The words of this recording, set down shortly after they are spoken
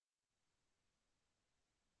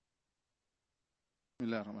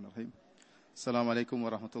Bismillahirrahmanirrahim. Assalamualaikum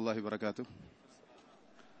warahmatullahi wabarakatuh.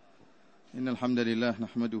 Innal hamdalillah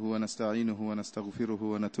nahmaduhu wa nasta'inuhu wa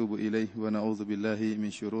nastaghfiruhu wa natubu ilaihi wa na'udzu billahi min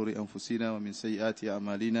syururi anfusina wa min sayyiati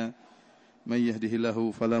a'malina. May yahdihillahu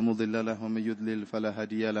fala mudilla lahu wa may yudlil fala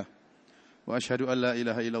hadiyalah. Wa asyhadu an la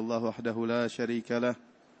ilaha illallah wahdahu la syarika lah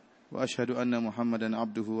wa asyhadu anna Muhammadan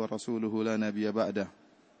abduhu wa rasuluhu la nabiyya ba'dah.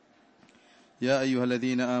 Ya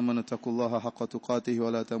ayyuhalladzina amanu taqullaha haqqa tuqatih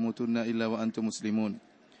wa la tamutunna illa wa antum muslimun.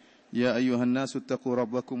 Ya ayyuhan nasu taqu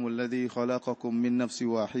rabbakumul ladzi khalaqakum min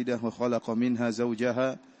nafsin wahidah wa khalaqa minha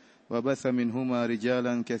zawjaha wa batha minhuma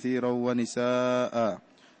rijalan katsiran wa nisaa'a.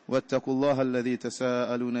 Wattaqullaha alladzi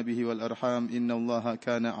tasaaluna bihi wal arham innallaha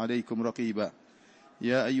kana 'alaykum raqiba.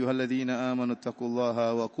 Ya ayyuhalladzina amanu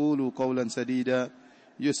taqullaha wa qulu qawlan sadida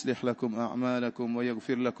yuslih lakum a'malakum wa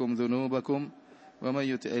yaghfir lakum dhunubakum. ومن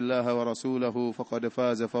يطع الله ورسوله فقد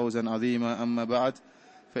فاز فوزا عظيما أما بعد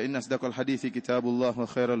فإن أصدق الحديث كتاب الله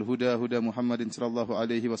وخير الهدى هدى محمد صلى الله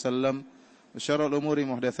عليه وسلم وشر الأمور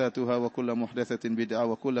محدثاتها وكل محدثة بدعة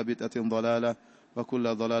وكل بدعة ضلالة وكل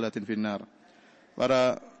ضلالة في النار.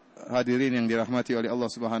 Para hadirin yang dirahmati oleh Allah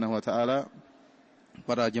Subhanahu wa taala,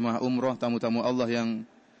 para jemaah umrah, tamu-tamu Allah yang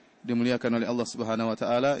dimuliakan oleh Allah Subhanahu wa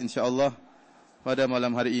taala, insyaallah pada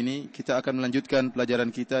malam hari ini kita akan melanjutkan pelajaran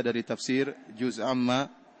kita dari tafsir Juz Amma,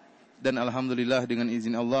 dan alhamdulillah dengan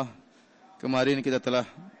izin Allah kemarin kita telah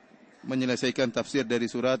menyelesaikan tafsir dari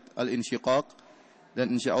surat Al-Insyiqaq, dan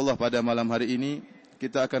insyaallah pada malam hari ini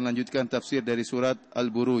kita akan lanjutkan tafsir dari surat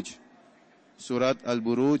Al-Buruj. Surat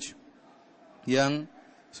Al-Buruj yang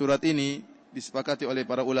surat ini disepakati oleh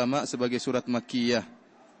para ulama sebagai surat Makkiyah,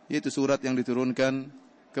 yaitu surat yang diturunkan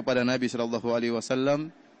kepada Nabi sallallahu alaihi wasallam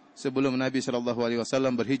sebelum Nabi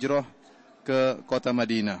SAW berhijrah ke kota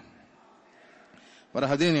Madinah.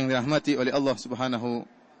 Para hadirin yang dirahmati oleh Allah Subhanahu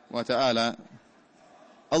wa taala,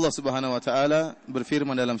 Allah Subhanahu wa taala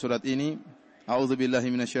berfirman dalam surat ini,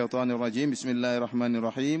 A'udzubillahi minasyaitonir rajim.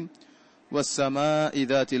 Bismillahirrahmanirrahim. Was-samaa'i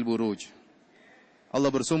dzatil buruj.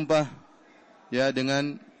 Allah bersumpah ya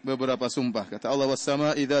dengan beberapa sumpah. Kata Allah,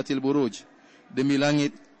 was-samaa'i dzatil buruj, demi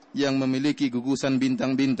langit yang memiliki gugusan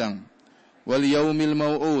bintang-bintang. Wal yaumil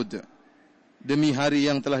mau'ud, demi hari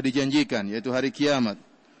yang telah dijanjikan, yaitu hari kiamat.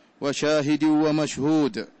 Wa syahidi wa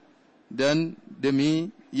mashhud, dan demi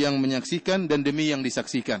yang menyaksikan dan demi yang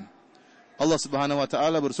disaksikan. Allah Subhanahu wa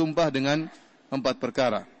taala bersumpah dengan 4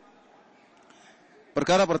 perkara.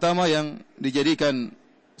 Perkara pertama yang dijadikan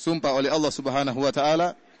sumpah oleh Allah Subhanahu wa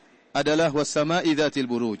taala adalah was-samaa'i dzatil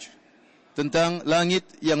buruj, tentang langit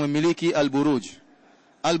yang memiliki al-buruj.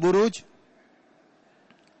 Al-buruj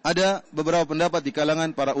ada beberapa pendapat di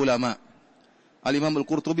kalangan para ulama. Al-Imam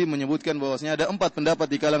Al-Qurtubi menyebutkan bahwasanya ada 4 pendapat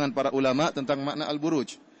di kalangan para ulama tentang makna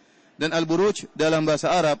al-buruj. Dan al-buruj dalam bahasa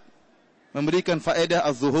Arab memberikan faedah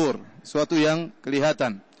az-zuhur, suatu yang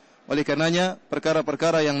kelihatan. Oleh karenanya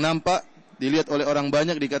perkara-perkara yang nampak dilihat oleh orang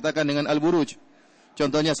banyak dikatakan dengan al-buruj.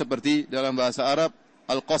 Contohnya seperti dalam bahasa Arab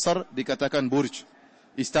al-qasr dikatakan burj.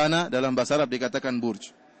 Istana dalam bahasa Arab dikatakan burj.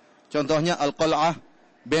 Contohnya al-qal'ah,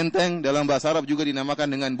 benteng dalam bahasa Arab juga dinamakan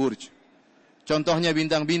dengan burj. Contohnya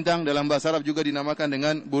bintang-bintang dalam bahasa Arab juga dinamakan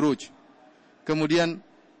dengan buruj. Kemudian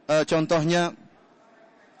contohnya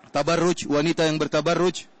tabarruj, wanita yang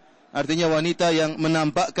bertabarruj, artinya wanita yang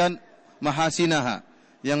menampakkan mahasinaha,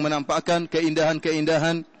 yang menampakkan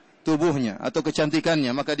keindahan-keindahan tubuhnya atau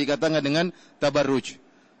kecantikannya, maka dikatakan dengan tabarruj.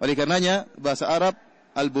 Oleh karenanya bahasa Arab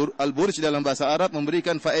al-burj dalam bahasa Arab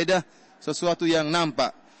memberikan faedah sesuatu yang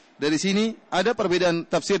nampak. Dari sini ada perbedaan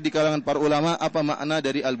tafsir di kalangan para ulama apa makna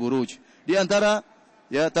dari al-buruj. Di antara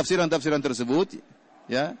ya tafsiran-tafsiran tersebut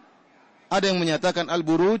ya ada yang menyatakan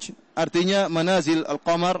al-buruj artinya manazil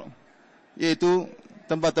al-qamar, yaitu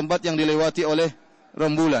tempat-tempat yang dilewati oleh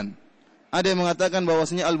rembulan. Ada yang mengatakan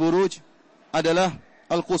bahwasanya al-buruj adalah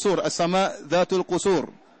al-qusur, as-sama dzatul qusur,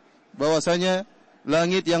 bahwasanya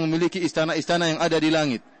langit yang memiliki istana-istana yang ada di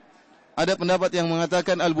langit. Ada pendapat yang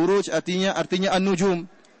mengatakan al-buruj artinya an-nujum.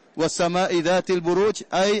 Was-samaa'i dzatil buruj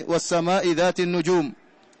ay was-samaa'i dzatin nujum,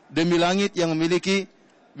 demi langit yang memiliki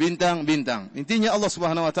bintang-bintang. Intinya Allah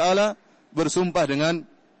Subhanahu wa taala bersumpah dengan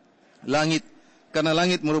langit, karena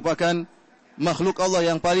langit merupakan makhluk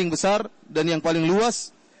Allah yang paling besar dan yang paling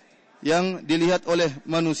luas yang dilihat oleh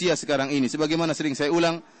manusia sekarang ini. Sebagaimana sering saya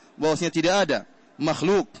ulang bahwasanya tidak ada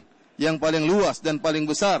makhluk yang paling luas dan paling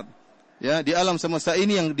besar ya di alam semesta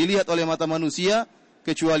ini yang dilihat oleh mata manusia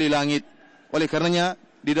kecuali langit. Oleh karenanya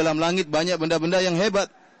di dalam langit banyak benda-benda yang hebat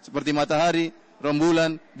seperti matahari,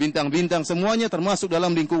 rembulan, bintang-bintang, semuanya termasuk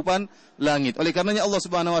dalam lingkupan langit. Oleh karenanya Allah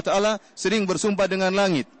Subhanahu wa taala sering bersumpah dengan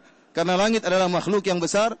langit, karena langit adalah makhluk yang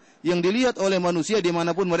besar yang dilihat oleh manusia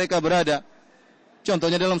dimanapun mereka berada.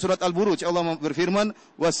 Contohnya dalam surat Al-Buruj, Allah berfirman,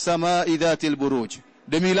 "Was-sama'i dzatil buruj."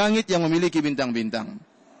 Demi langit yang memiliki bintang-bintang.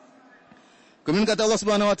 Kemudian kata Allah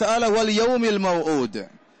Subhanahu wa taala, "Wal yaumil mau'ud."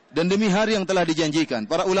 Dan demi hari yang telah dijanjikan.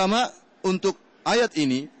 Para ulama untuk ayat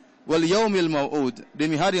ini, "Wal yaumil mau'ud,"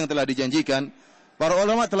 demi hari yang telah dijanjikan, para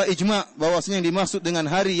ulama telah ijma' bahwasanya yang dimaksud dengan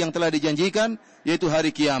hari yang telah dijanjikan yaitu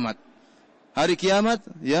hari kiamat. Hari kiamat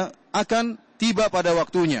ya akan tiba pada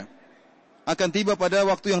waktunya. Akan tiba pada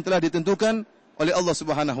waktu yang telah ditentukan oleh Allah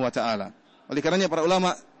Subhanahu wa taala. Oleh karenanya para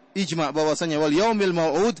ulama ijma' bahwasanya wal yaumil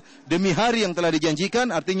mau'ud, demi hari yang telah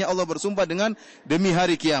dijanjikan, artinya Allah bersumpah dengan demi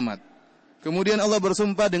hari kiamat. Kemudian Allah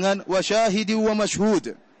bersumpah dengan wasyahidi wa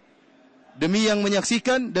mashhud, demi yang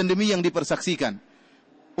menyaksikan dan demi yang dipersaksikan.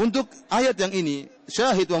 Untuk ayat yang ini,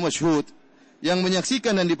 syahid wa mashhud, yang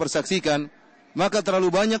menyaksikan dan dipersaksikan, maka terlalu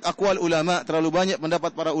banyak aqwal ulama, terlalu banyak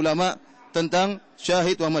pendapat para ulama tentang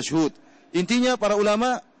syahid wa mashhud. Intinya para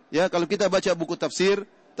ulama, ya kalau kita baca buku tafsir,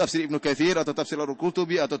 tafsir Ibnu Katsir atau tafsir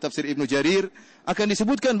Al-Qurtubi atau tafsir Ibnu Jarir, akan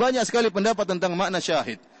disebutkan banyak sekali pendapat tentang makna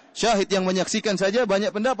syahid. Syahid yang menyaksikan saja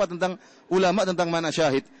banyak pendapat tentang ulama tentang makna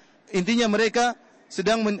syahid. Intinya mereka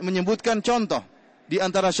sedang menyebutkan contoh. Di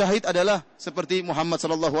antara syahid adalah seperti Muhammad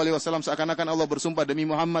sallallahu alaihi wasallam, seakan-akan Allah bersumpah demi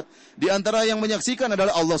Muhammad. Di antara yang menyaksikan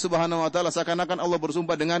adalah Allah Subhanahu wa taala, seakan-akan Allah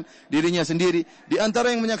bersumpah dengan dirinya sendiri. Di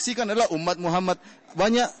antara yang menyaksikan adalah umat Muhammad.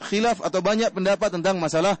 Banyak khilaf atau banyak pendapat tentang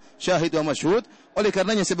masalah syahid wa masyhud. Oleh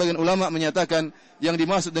karenanya sebagian ulama menyatakan yang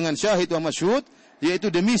dimaksud dengan syahid wa masyhud yaitu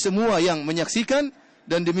demi semua yang menyaksikan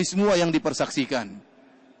dan demi semua yang dipersaksikan.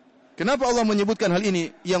 Kenapa Allah menyebutkan hal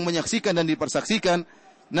ini, yang menyaksikan dan dipersaksikan?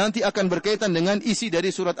 Nanti akan berkaitan dengan isi dari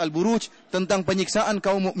surat Al-Buruj tentang penyiksaan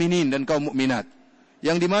kaum mukminin dan kaum mukminat.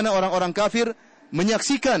 Yang dimana orang-orang kafir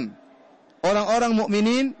menyaksikan orang-orang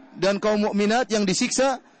mukminin dan kaum mukminat yang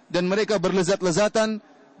disiksa dan mereka berlezat-lezatan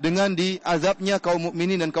dengan diazabnya kaum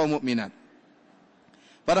mukminin dan kaum mukminat.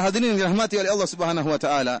 Para hadirin yang dirahmati oleh Allah Subhanahu wa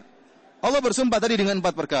taala, Allah bersumpah tadi dengan 4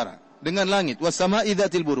 perkara. Dengan langit, was-sama'i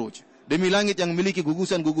dzatil buruj, demi langit yang memiliki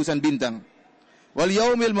gugusan-gugusan bintang. Wal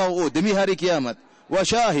yaumil mau'ud, demi hari kiamat. Wa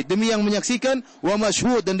syahid, demi yang menyaksikan. Wa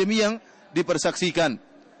masyhud, dan demi yang dipersaksikan.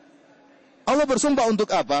 Allah bersumpah untuk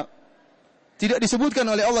apa? Tidak disebutkan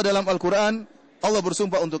oleh Allah dalam Al-Quran Allah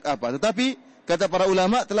bersumpah untuk apa. Tetapi kata para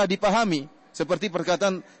ulama telah dipahami, seperti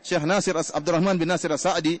perkataan Syekh Abdurrahman bin Nasir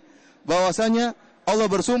As-Sa'di, bahwasanya Allah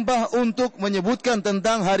bersumpah untuk menyebutkan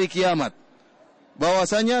tentang hari kiamat.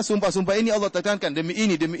 Bahwasanya sumpah-sumpah ini Allah tekankan demi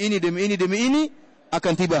ini, demi ini, demi ini, demi ini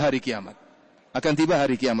akan tiba hari kiamat. Akan tiba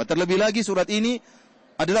hari kiamat. Terlebih lagi surat ini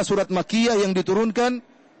adalah surat Makkiyah yang diturunkan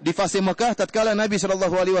di fase Makkah tatkala Nabi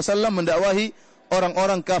sallallahu alaihi wasallam mendakwahi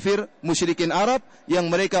orang-orang kafir musyrikin Arab yang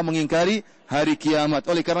mereka mengingkari hari kiamat.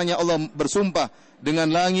 Oleh karenanya Allah bersumpah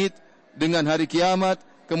dengan langit, dengan hari kiamat,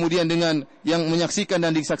 kemudian dengan yang menyaksikan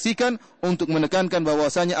dan disaksikan untuk menekankan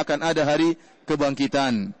bahwasanya akan ada hari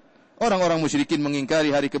kebangkitan. Orang-orang musyrikin mengingkari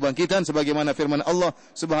hari kebangkitan sebagaimana firman Allah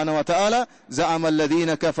Subhanahu wa taala, za'amal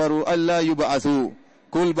ladzina kafaru alla yub'atsu.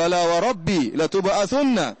 Qul bala wa rabbi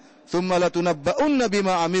latub'atsunna thumma latunabba'unna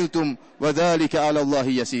bima 'amiltum wa dzalika 'ala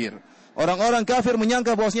Allahi yasir. Orang-orang kafir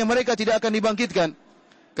menyangka bahwasanya mereka tidak akan dibangkitkan.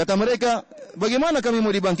 Kata mereka, bagaimana kami mau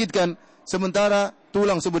dibangkitkan sementara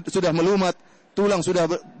tulang sudah melumat, tulang sudah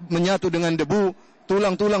menyatu dengan debu,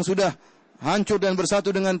 tulang-tulang sudah hancur dan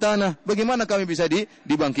bersatu dengan tanah. Bagaimana kami bisa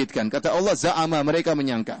dibangkitkan? Kata Allah, za'ama, mereka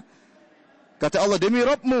menyangka. Kata Allah, demi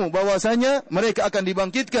Rabbmu bahwasanya mereka akan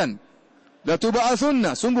dibangkitkan.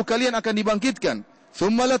 Latuba'atsunna, sungguh kalian akan dibangkitkan.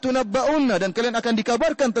 Tsumma latunabba'unna, dan kalian akan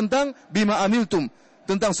dikabarkan tentang bima amiltum,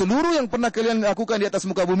 tentang seluruh yang pernah kalian lakukan di atas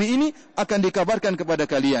muka bumi ini akan dikabarkan kepada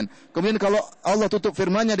kalian. Kemudian kalau Allah tutup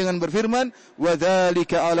firman-Nya dengan berfirman, wa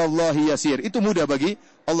dzalika 'ala Allahi yasir. Itu mudah bagi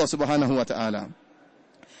Allah Subhanahu wa taala.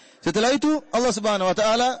 Setelah itu Allah Subhanahu wa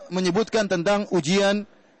taala menyebutkan tentang ujian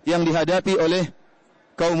yang dihadapi oleh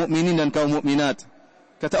kaum mukminin dan kaum mukminat.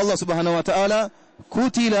 Kata Allah Subhanahu wa taala,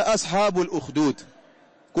 "Qutila ashabul ukhdud."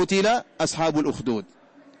 Qutila ashabul ukhdud.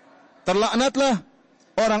 Terlaknatlah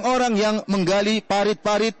orang-orang yang menggali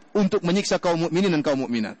parit-parit untuk menyiksa kaum mukminin dan kaum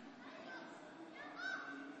mukminat.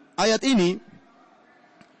 Ayat ini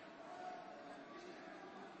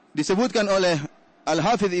disebutkan oleh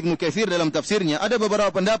Al-Hafidh Ibnu Katsir dalam tafsirnya. Ada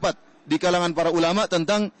beberapa pendapat di kalangan para ulama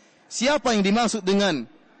tentang siapa yang dimaksud dengan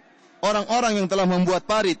orang-orang yang telah membuat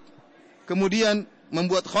parit, kemudian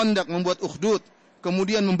membuat khandak, membuat ukhdud,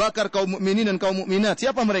 kemudian membakar kaum mukminin dan kaum mukminat.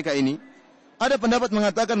 Siapa mereka ini? Ada pendapat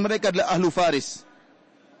mengatakan mereka adalah ahlu Faris,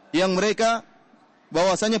 yang mereka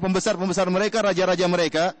bahwasanya pembesar-pembesar mereka, raja-raja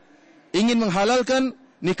mereka ingin menghalalkan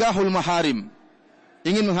nikahul maharim,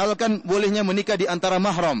 ingin menghalalkan bolehnya menikah di antara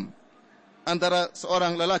mahram, antara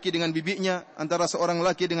seorang lelaki dengan bibinya, antara seorang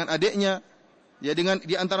lelaki dengan adiknya, Ya, dengan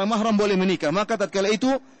di antara mahram boleh menikah. Maka tatkala itu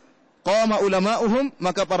qama ulama'uhum,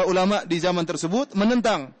 maka para ulama di zaman tersebut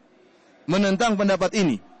menentang pendapat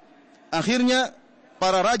ini. Akhirnya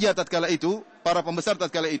para raja tatkala itu, para pembesar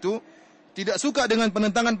tatkala itu tidak suka dengan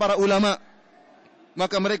penentangan para ulama.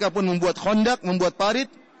 Maka mereka pun membuat khandak, membuat parit,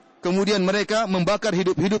 kemudian mereka membakar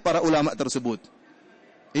hidup-hidup para ulama tersebut.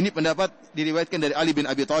 Ini pendapat diriwayatkan dari Ali bin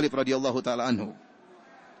Abi Thalib radhiyallahu taala anhu.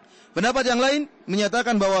 Pendapat yang lain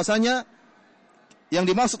menyatakan bahwasanya yang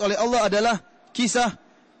dimaksud oleh Allah adalah kisah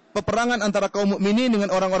peperangan antara kaum mukminin dengan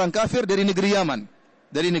orang-orang kafir dari negeri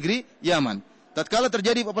Yaman. Tatkala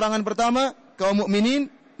terjadi peperangan pertama, kaum mukminin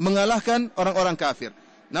mengalahkan orang-orang kafir.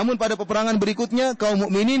 Namun pada peperangan berikutnya kaum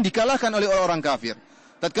mukminin dikalahkan oleh orang-orang kafir.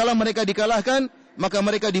 Tatkala mereka dikalahkan, maka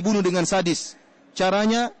mereka dibunuh dengan sadis.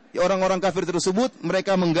 Caranya, orang-orang kafir tersebut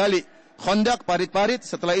mereka menggali khandak, parit-parit.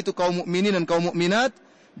 Setelah itu kaum mukminin dan kaum mukminat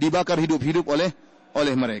dibakar hidup-hidup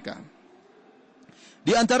oleh mereka.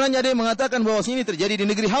 Di antaranya ada yang mengatakan bahwa ini terjadi di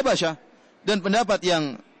negeri Habasyah, dan pendapat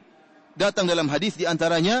yang datang dalam hadis di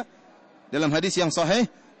antaranya dalam hadis yang sahih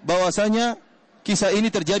bahwasanya kisah ini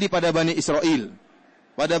terjadi pada Bani Israel.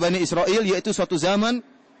 Pada Bani Israel, yaitu suatu zaman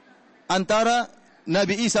antara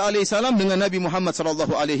Nabi Isa alaihissalam dengan Nabi Muhammad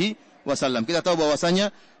sallallahu alaihi wasallam. Kita tahu bahwasanya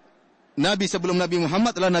nabi sebelum Nabi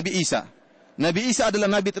Muhammad adalah Nabi Isa. Nabi Isa adalah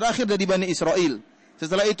nabi terakhir dari Bani Israel.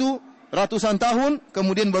 Setelah itu ratusan tahun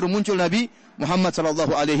kemudian baru muncul Nabi Muhammad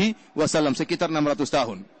sallallahu alaihi wasallam, sekitar 600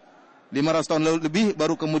 tahun. 500 tahun lebih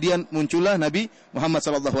baru kemudian muncullah Nabi Muhammad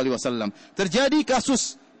sallallahu alaihi wasallam. Terjadi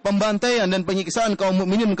kasus pembantaian dan penyiksaan kaum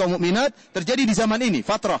mukminin dan kaum mukminat terjadi di zaman ini,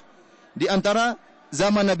 fatrah di antara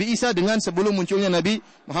zaman Nabi Isa dengan sebelum munculnya Nabi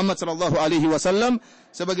Muhammad sallallahu alaihi wasallam,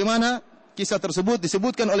 sebagaimana kisah tersebut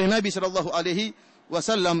disebutkan oleh Nabi sallallahu alaihi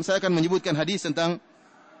wasallam. Saya akan menyebutkan hadis tentang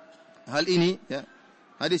hal ini, ya.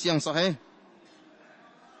 Hadis yang sahih.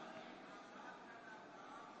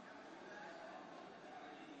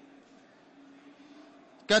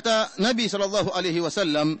 Kata Nabi sallallahu alaihi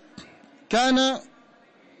wasallam, "Kana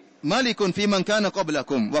malikun fi man kana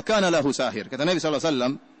qablakum wa kana lahu sahir." Kata Nabi sallallahu alaihi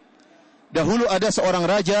wasallam, dahulu ada seorang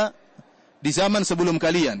raja di zaman sebelum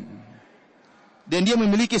kalian, dan dia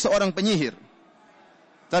memiliki seorang penyihir.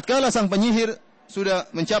 Tatkala sang penyihir sudah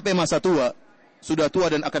mencapai masa tua, sudah tua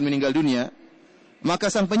dan akan meninggal dunia, maka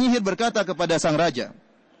sang penyihir berkata kepada sang raja,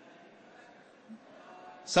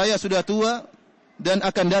 "Saya sudah tua dan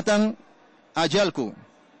akan datang ajalku.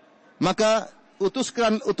 Maka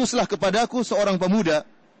utuslah kepadaku seorang pemuda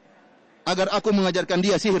agar aku mengajarkan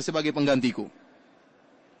dia sihir sebagai penggantiku."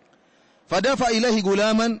 Fadafa ilaihi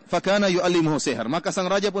gulaman fakana yu'allimuhu sihr. Maka sang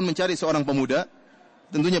raja pun mencari seorang pemuda,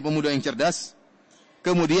 tentunya pemuda yang cerdas,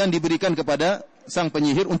 kemudian diberikan kepada sang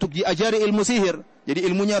penyihir untuk diajari ilmu sihir. Jadi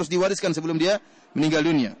ilmunya harus diwariskan sebelum dia meninggal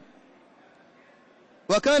dunia.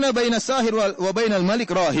 Wa kana bainas sahir wa bainal malik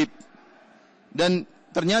rahib. Dan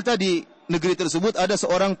ternyata di negeri tersebut ada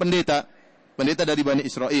seorang pendeta dari Bani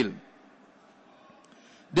Israel.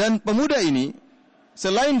 Dan pemuda ini,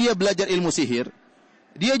 selain dia belajar ilmu sihir,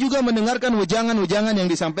 dia juga mendengarkan wejangan-wejangan yang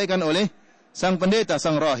disampaikan oleh sang pendeta,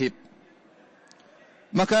 sang rahib.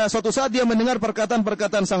 Maka suatu saat dia mendengar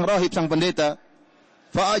perkataan-perkataan sang rahib, sang pendeta,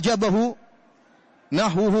 fa'ajabahu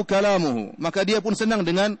nahwuhu kalamuhu. Maka dia pun senang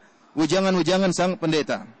dengan wejangan-wejangan sang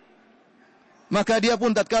pendeta. Maka dia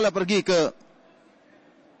pun tatkala pergi ke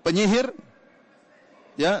penyihir,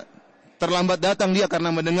 ya, terlambat datang dia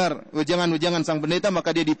karena mendengar wejangan-wejangan sang pendeta,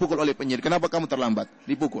 maka dia dipukul oleh penyihir. Kenapa kamu terlambat?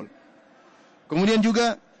 Dipukul. Kemudian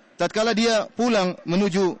juga tatkala dia pulang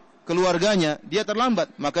menuju keluarganya, dia terlambat,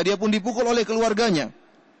 maka dia pun dipukul oleh keluarganya.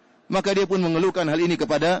 Maka dia pun mengeluhkan hal ini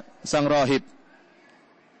kepada sang rahib.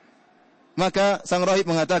 Maka sang rahib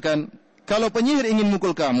mengatakan, "Kalau penyihir ingin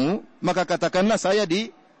mukul kamu, maka katakanlah saya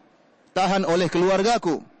ditahan oleh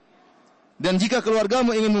keluargaku. Dan jika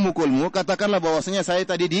keluargamu ingin memukulmu, katakanlah bahwasanya saya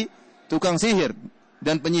tadi di tukang sihir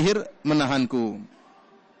dan penyihir menahanku."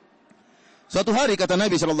 Suatu hari kata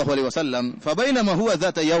Nabi sallallahu alaihi wasallam, "Fa bainama huwa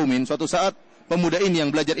dzata yaumin," suatu saat pemuda ini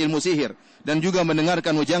yang belajar ilmu sihir dan juga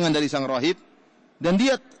mendengarkan wejangan dari sang rahib, dan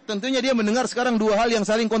tentunya dia mendengar sekarang dua hal yang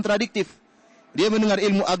saling kontradiktif. Dia mendengar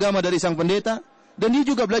ilmu agama dari sang pendeta dan dia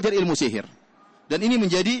juga belajar ilmu sihir. Dan ini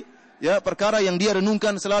menjadi, ya, perkara yang dia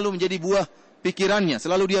renungkan, selalu menjadi buah pikirannya,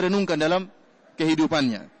 selalu dia renungkan dalam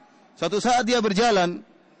kehidupannya. Suatu saat dia berjalan,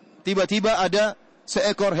 tiba-tiba ada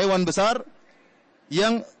seekor hewan besar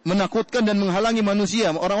yang menakutkan dan menghalangi manusia,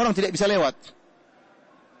 orang-orang tidak bisa lewat.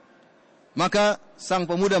 Maka sang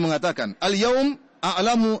pemuda mengatakan, "Al-yaum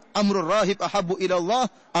a'lamu amrul rahib ahabbu ila Allah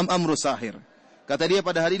am amru sahir." Kata dia,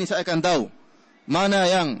 pada hari ini saya akan tahu mana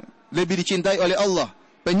yang lebih dicintai oleh Allah,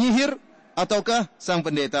 penyihir ataukah sang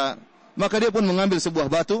pendeta. Maka dia pun mengambil sebuah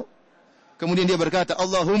batu, Kemudian dia berkata,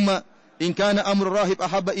 Allahumma in kana amru rahib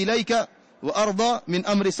ahabba ilaika wa arda min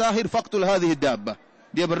amri sahir faqtul hadhihi dabbah.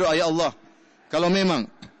 Dia berdoa, ya Allah, kalau memang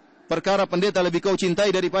perkara pendeta lebih kau cintai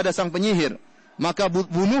daripada sang penyihir, maka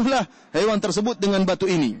bunuhlah hewan tersebut dengan batu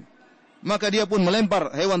ini. Maka dia pun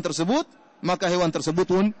melempar hewan tersebut, maka hewan tersebut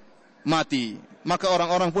pun mati. Maka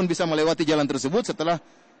orang-orang pun bisa melewati jalan tersebut setelah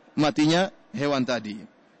matinya hewan tadi.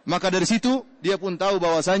 Maka dari situ dia pun tahu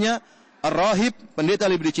bahwasanya ar-rahib, pendeta,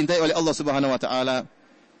 lebih dicintai oleh Allah Subhanahu wa taala.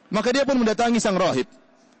 Maka dia pun mendatangi sang rahib.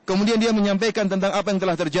 Kemudian dia menyampaikan tentang apa yang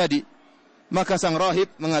telah terjadi. Maka sang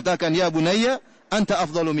rahib mengatakan, ya bunayya, anta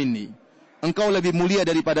afdalu minni. Engkau lebih mulia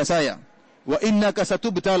daripada saya. Wa innaka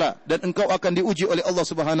satubtala, dan engkau akan diuji oleh Allah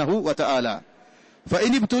Subhanahu wa taala. Fa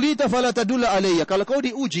in ibtulita fala tadulla alayya. Kalau kau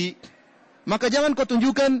diuji, maka jangan kau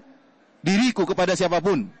tunjukkan diriku kepada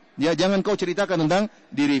siapapun. Ya, jangan kau ceritakan tentang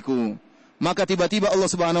diriku. Maka tiba-tiba Allah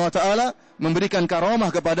Subhanahu wa taala memberikan karamah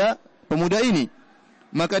kepada pemuda ini.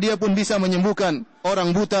 Maka dia pun bisa menyembuhkan orang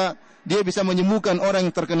buta, dia bisa menyembuhkan orang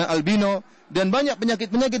yang terkena albino, dan banyak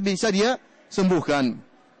penyakit-penyakit bisa dia sembuhkan.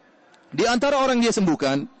 Di antara orang dia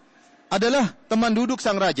sembuhkan adalah teman duduk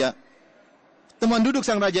sang raja. Teman duduk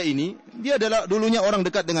sang raja ini, dia adalah dulunya orang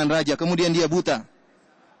dekat dengan raja, kemudian dia buta.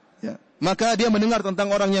 Ya. Maka dia mendengar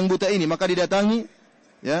tentang orang yang buta ini, maka didatangi.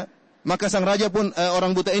 Ya. Maka sang raja pun,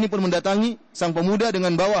 orang buta ini pun mendatangi sang pemuda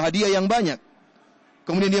dengan bawa hadiah yang banyak.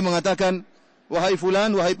 Kemudian dia mengatakan, wahai fulan,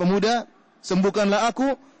 wahai pemuda, sembuhkanlah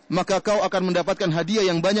aku, maka kau akan mendapatkan hadiah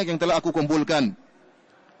yang banyak yang telah aku kumpulkan.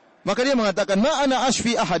 Maka dia mengatakan, ma ana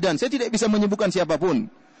ashfi ahadan, saya tidak bisa menyembuhkan siapapun.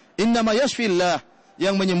 Innama yashfillah,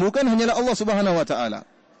 yang menyembuhkan hanyalah Allah Subhanahu wa taala.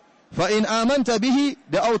 Fa in amanta bihi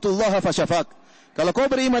da'autullaha fasyafak. Kalau kau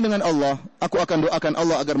beriman dengan Allah, aku akan doakan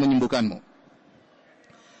Allah agar menyembuhkanmu.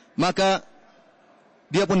 Maka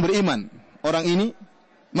dia pun beriman, orang ini,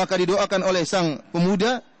 maka didoakan oleh sang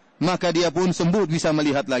pemuda, maka dia pun sembuh, bisa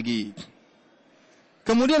melihat lagi.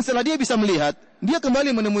 Kemudian setelah dia bisa melihat, dia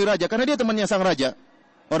kembali menemui raja, karena dia temannya sang raja,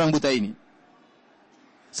 orang buta ini.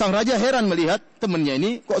 Sang raja heran melihat temannya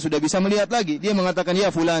ini kok sudah bisa melihat lagi. Dia mengatakan,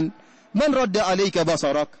 ya fulan, man radda alaika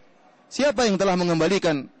basarak. Siapa yang telah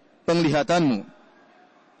mengembalikan penglihatanmu?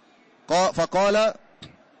 Faqala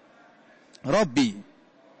Rabbi.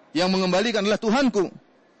 Yang mengembalikan adalah Tuhanku.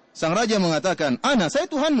 Sang raja mengatakan, ana, saya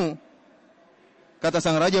Tuhanmu. Kata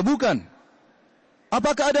sang raja, bukan.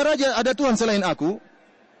 Apakah ada Tuhan selain aku?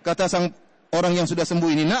 Kata sang orang yang sudah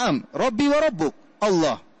sembuh ini, na'am, Rabbi wa Rabbuk,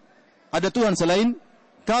 Allah. Ada Tuhan selain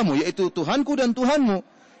kamu, yaitu Tuhanku dan Tuhanmu.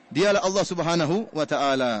 Dialah Allah Subhanahu wa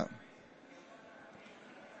ta'ala.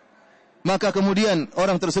 Maka kemudian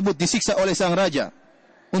orang tersebut disiksa oleh sang raja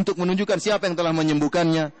untuk menunjukkan siapa yang telah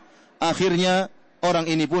menyembuhkannya. Akhirnya orang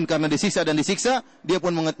ini pun karena disiksa dan disiksa, dia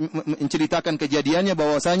pun menceritakan kejadiannya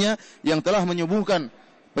bahwasanya yang telah menyembuhkan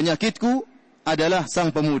penyakitku adalah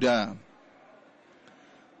sang pemuda.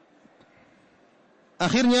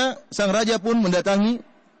 Akhirnya sang raja pun mendatangi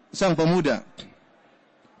sang pemuda.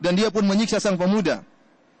 Dan dia pun menyiksa sang pemuda.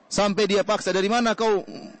 Sampai dia paksa, dari mana kau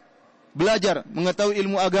belajar mengetahui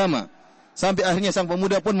ilmu agama? Sampai akhirnya sang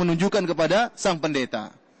pemuda pun menunjukkan kepada sang pendeta.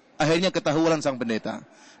 Akhirnya ketahuan sang pendeta.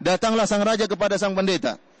 Datanglah sang raja kepada sang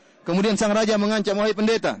pendeta. Kemudian sang raja mengancam, wahai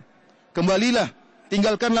pendeta, kembalilah,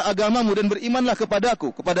 tinggalkanlah agamamu dan berimanlah kepadaku,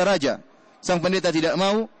 kepada raja. Sang pendeta tidak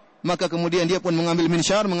mau, maka kemudian dia pun mengambil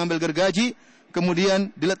minsyar, mengambil gergaji, kemudian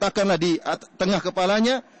diletakkanlah di tengah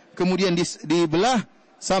kepalanya, kemudian dibelah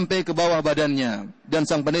sampai ke bawah badannya. Dan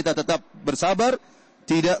sang pendeta tetap bersabar,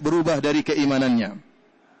 tidak berubah dari keimanannya.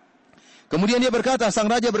 Kemudian dia berkata, sang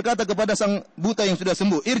raja berkata kepada sang buta yang sudah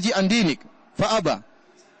sembuh, irji an dinik, fa'aba.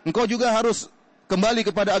 Engkau juga harus kembali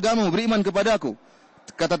kepada agamamu, beriman kepadaku.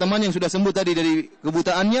 Kata teman yang sudah sembuh tadi dari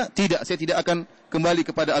kebutaannya, tidak, saya tidak akan kembali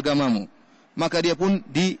kepada agamamu. Maka dia pun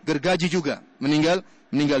digergaji juga, meninggal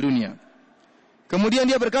dunia. Kemudian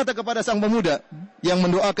dia berkata kepada sang pemuda yang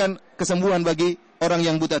mendoakan kesembuhan bagi orang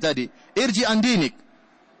yang buta tadi, irji an dinik,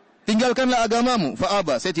 tinggalkanlah agamamu,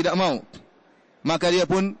 fa'aba, saya tidak mau. Maka dia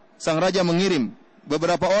pun, sang raja mengirim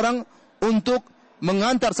beberapa orang untuk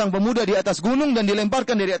mengantar sang pemuda di atas gunung dan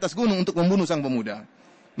dilemparkan dari atas gunung untuk membunuh sang pemuda.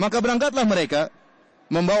 Maka berangkatlah mereka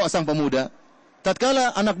membawa sang pemuda.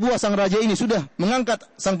 Tatkala anak buah sang raja ini sudah mengangkat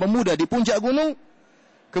sang pemuda di puncak gunung,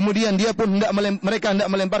 kemudian dia pun mereka hendak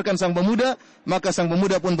melemparkan sang pemuda, maka sang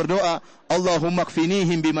pemuda pun berdoa, Allahumma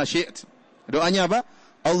kfinihim bima syi't. Doanya apa?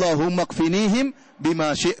 Allahumma kfinihim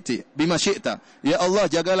bima syi'ta. Ya Allah,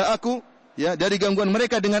 jagalah aku, ya, dari gangguan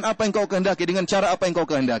mereka dengan apa yang kau kehendaki, dengan cara apa yang kau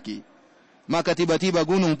kehendaki. Maka tiba-tiba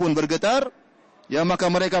gunung pun bergetar, ya, maka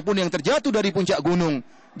mereka pun yang terjatuh dari puncak gunung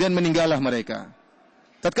dan meninggallah mereka.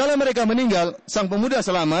 Tatkala mereka meninggal, sang pemuda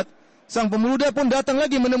selamat, sang pemuda pun datang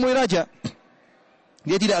lagi menemui raja.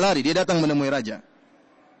 Dia tidak lari, dia datang menemui raja.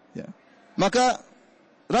 Ya. Maka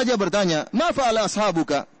raja bertanya, "Ma fa'ala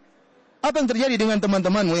ashabuka?" Apa yang terjadi dengan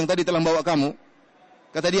teman-temanmu yang tadi telah membawa kamu?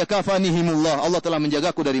 Kata dia, "Kafanihimullah, Allah telah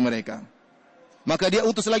menjagaku dari mereka." Maka dia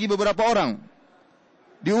utus lagi beberapa orang.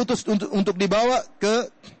 Diutus untuk dibawa ke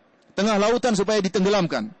tengah lautan supaya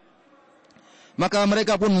ditenggelamkan. Maka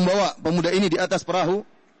mereka pun membawa pemuda ini di atas perahu.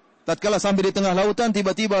 Tatkala sampai di tengah lautan,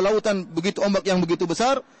 tiba-tiba lautan begitu ombak yang begitu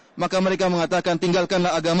besar, maka mereka mengatakan,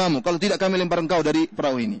 "Tinggalkanlah agamamu, kalau tidak kami lempar engkau dari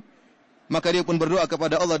perahu ini." Maka dia pun berdoa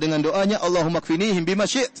kepada Allah dengan doanya, "Allahumma kfinihim bima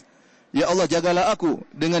syi'ta." Ya Allah, jagalah aku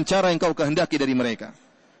dengan cara yang kau kehendaki dari mereka.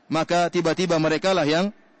 Maka tiba-tiba merekalah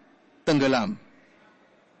yang tenggelam.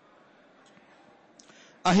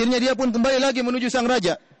 Akhirnya dia pun kembali lagi menuju sang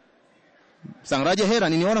raja. Sang raja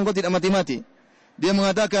heran, ini orang kok tidak mati-mati. Dia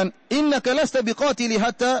mengatakan, "Innaka lasta biqatili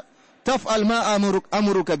hatta taf'al ma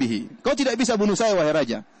amuruka bihi." Kau tidak bisa bunuh saya, wahai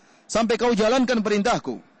raja, sampai kau jalankan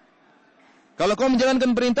perintahku. Kalau kau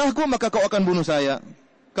menjalankan perintahku, maka kau akan bunuh saya.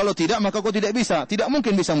 Kalau tidak, maka kau tidak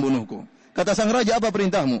mungkin bisa membunuhku. Kata sang raja, "Apa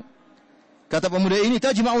perintahmu?" Kata pemuda ini,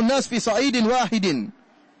 "Tajma'un nas fi sa'idin wahidin,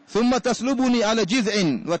 thumma taslubuni ala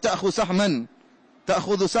jiz'in, wa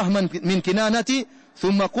ta'khudhu sahman min kinanati,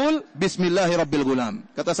 thumma qul bismillahi rabbil gulam."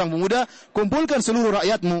 Kata sang pemuda, "Kumpulkan seluruh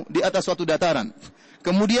rakyatmu di atas suatu dataran.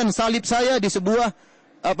 Kemudian salib saya di sebuah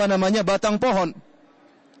batang pohon.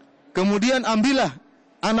 Kemudian ambillah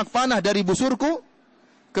anak panah dari busurku.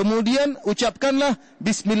 Kemudian ucapkanlah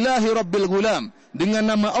bismillahi rabbil gulam,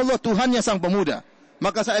 dengan nama Allah Tuhannya sang pemuda.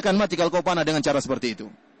 Maka saya akan mati kalau kau panah dengan cara seperti itu."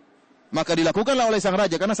 Maka dilakukanlah oleh sang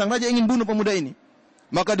raja, karena sang raja ingin bunuh pemuda ini.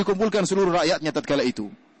 Maka dikumpulkan seluruh rakyatnya tatkala itu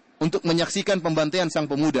untuk menyaksikan pembantaian sang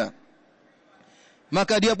pemuda.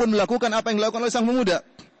 Maka dia pun melakukan apa yang dilakukan oleh sang pemuda.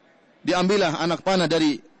 Diambillah anak panah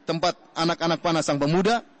dari tempat anak-anak panah sang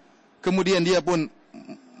pemuda. Kemudian dia pun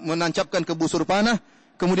menancapkan ke busur panah.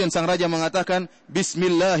 Kemudian sang raja mengatakan,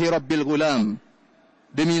 "Bismillahi rabbil gulam."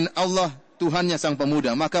 Demi Allah Tuhannya sang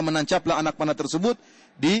pemuda. Maka menancaplah anak panah tersebut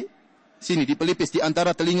di sini, di pelipis di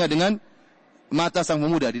antara telinga dengan mata sang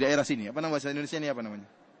pemuda di daerah sini. Apa nama bahasa Indonesia ini, apa namanya?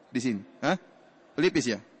 Di sini. Pelipis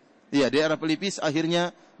ya? Iya, daerah pelipis.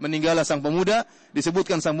 Akhirnya meninggallah sang pemuda.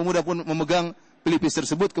 Disebutkan sang pemuda pun memegang pelipis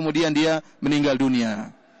tersebut, kemudian dia meninggal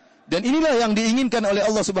dunia. Dan inilah yang diinginkan oleh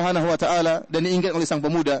Allah Subhanahu wa taala dan diinginkan oleh sang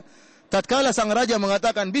pemuda. Tatkala sang raja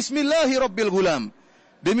mengatakan bismillahi rabbil gulam,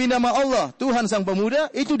 demi nama Allah Tuhan sang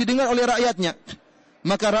pemuda, itu didengar oleh rakyatnya.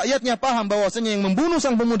 Maka rakyatnya paham bahwasanya yang membunuh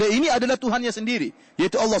sang pemuda ini adalah Tuhannya sendiri,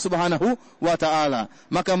 yaitu Allah Subhanahu wa taala.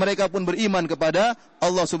 Maka mereka pun beriman kepada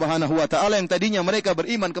Allah Subhanahu wa taala, yang tadinya mereka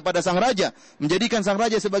beriman kepada sang raja, menjadikan sang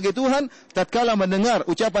raja sebagai Tuhan. Tatkala mendengar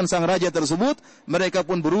ucapan sang raja tersebut, mereka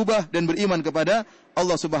pun berubah dan beriman kepada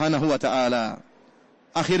Allah Subhanahu wa taala.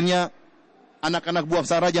 Akhirnya anak-anak buah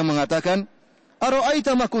sang raja mengatakan,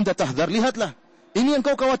 "Ara'aita ma kunta tahdhar?" Lihatlah, ini yang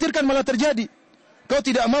kau khawatirkan malah terjadi. Kau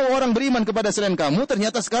tidak mau orang beriman kepada selain kamu,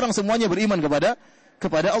 ternyata sekarang semuanya beriman kepada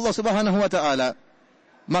Allah Subhanahu wa taala.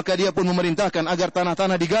 Maka dia pun memerintahkan agar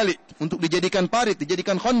tanah-tanah digali untuk dijadikan parit,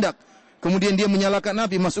 dijadikan khondak. Kemudian dia menyalakan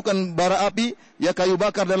api, masukkan bara api, kayu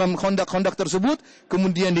bakar dalam khondak-khondak tersebut,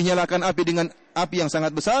 kemudian dinyalakan api dengan api yang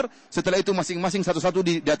sangat besar. Setelah itu masing-masing satu-satu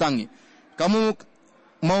didatangi. "Kamu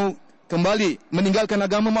mau kembali meninggalkan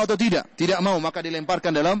agamamu atau tidak?" Tidak mau, maka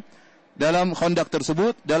dilemparkan dalam khondak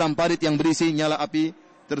tersebut, dalam parit yang berisi nyala api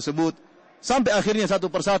tersebut. Sampai akhirnya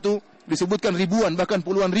satu persatu disebutkan ribuan, bahkan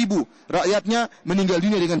puluhan ribu rakyatnya meninggal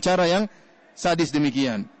dunia dengan cara yang sadis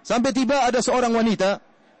demikian. Sampai tiba ada seorang wanita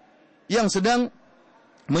yang sedang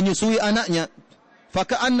menyusui anaknya.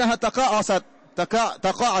 Faka'annaha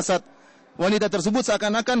taqa'asat. Wanita tersebut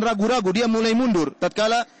seakan-akan ragu-ragu, dia mulai mundur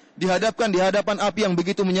tatkala dihadapkan di hadapan api yang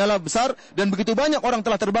begitu menyala besar dan begitu banyak orang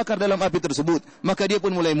telah terbakar dalam api tersebut. Maka dia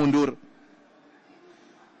pun mulai mundur.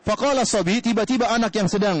 Faqala sabi, tiba-tiba anak yang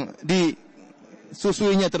sedang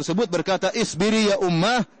disusuinya tersebut berkata, "Isbiri ya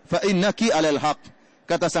ummah fa innaki 'alal haq."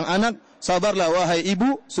 Kata sang anak, "Sabarlah wahai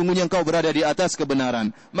ibu, sungguhnya engkau berada di atas kebenaran."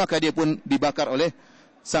 Maka dia pun dibakar oleh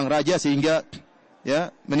sang raja sehingga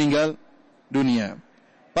meninggal dunia.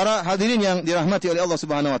 Para hadirin yang dirahmati oleh Allah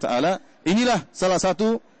Subhanahu wa taala, inilah salah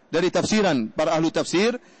satu dari tafsiran para ahli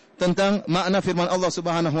tafsir tentang makna firman Allah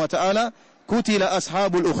Subhanahu wa taala, "Qutila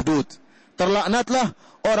ashabul ukhdud." Terlaknatlah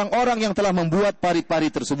orang-orang yang telah membuat parit-parit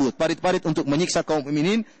tersebut, parit-parit untuk menyiksa kaum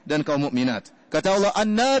mukminin dan kaum mukminat. Kata Allah,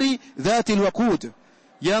 "An-nari dzatil waqud."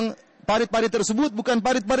 Yang parit-parit tersebut bukan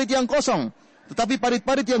parit-parit yang kosong, tetapi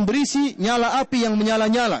parit-parit yang berisi nyala api yang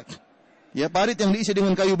menyala-nyala. Parit yang diisi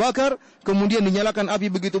dengan kayu bakar, kemudian dinyalakan api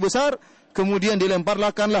begitu besar, kemudian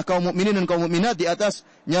dilemparkanlah kaum mukminin dan kaum mukminat di atas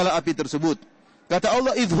nyala api tersebut. Kata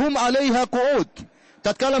Allah, "Idhum 'alaiha qu'ud."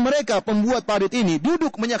 tatkala mereka pembuat parit ini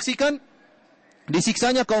duduk menyaksikan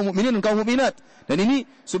disiksanya kaum mukminin dan kaum mukminat. Dan ini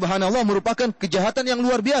subhanallah merupakan kejahatan yang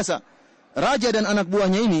luar biasa. Raja dan anak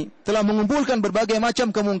buahnya ini telah mengumpulkan berbagai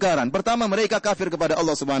macam kemungkaran. Pertama, mereka kafir kepada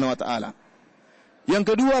Allah Subhanahu wa taala.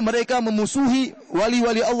 Yang kedua, mereka memusuhi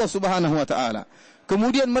wali-wali Allah Subhanahu wa taala.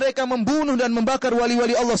 Kemudian mereka membunuh dan membakar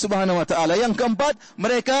wali-wali Allah Subhanahu wa taala. Yang keempat,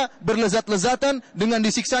 mereka berlezat-lezatan dengan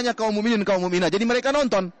disiksanya kaum mukminin dan kaum mukminat. Jadi mereka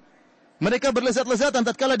nonton. Mereka berlezat-lezatan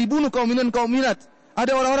tatkala dibunuh kaum mukminin dan kaum mukminat.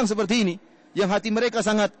 Ada orang-orang seperti ini yang hati mereka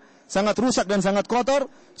sangat rusak dan sangat kotor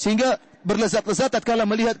sehingga berlezat-lezat tatkala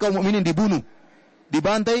melihat kaum mukminin dibunuh,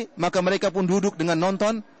 dibantai, maka mereka pun duduk dengan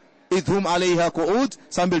nonton idhum 'alaiha qu'ud,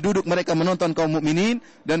 sambil duduk mereka menonton kaum mukminin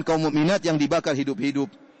dan kaum mukminat yang dibakar hidup-hidup.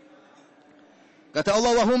 Kata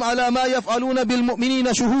Allah, wa hum 'ala ma yaf'aluna bil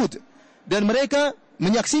mu'minina syuhud, dan mereka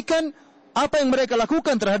menyaksikan apa yang mereka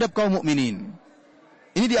lakukan terhadap kaum mukminin.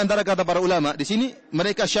 Ini di antara kata para ulama, di sini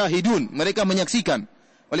mereka syahidun, mereka menyaksikan.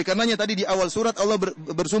 Oleh karenanya tadi di awal surat Allah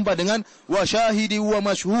bersumpah dengan wa syahidi wa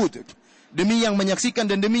mashhud, demi yang menyaksikan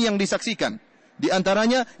dan demi yang disaksikan. Di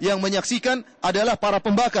antaranya yang menyaksikan adalah para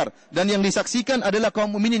pembakar dan yang disaksikan adalah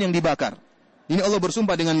kaum mukminin yang dibakar. Ini Allah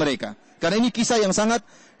bersumpah dengan mereka. Karena ini kisah yang sangat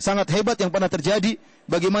hebat yang pernah terjadi,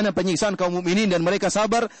 bagaimana penyiksaan kaum mukminin dan mereka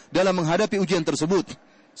sabar dalam menghadapi ujian tersebut.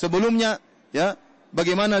 Sebelumnya ya,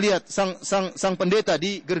 bagaimana lihat sang pendeta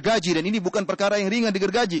digergaji, dan ini bukan perkara yang ringan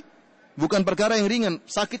digergaji. Bukan perkara yang ringan,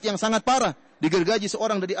 sakit yang sangat parah. Digergaji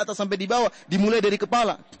seorang dari atas sampai di bawah, dimulai dari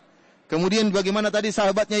kepala. Kemudian bagaimana tadi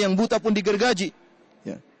sahabatnya yang buta pun digergaji.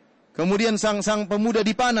 Ya. Kemudian sang pemuda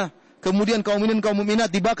dipanah. Kemudian kaum mukminin kaum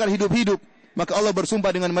mukminat dibakar hidup-hidup. Maka Allah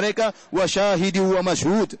bersumpah dengan mereka, wa syahidi wa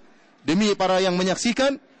mashhud, demi para yang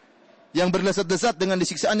menyaksikan, yang berlesat-lesat dengan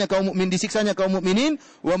disiksaannya kaum mukminin,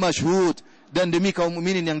 wa mashhud, dan demi kaum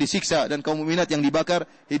mukminin yang disiksa dan kaum mukminat yang dibakar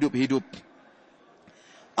hidup-hidup.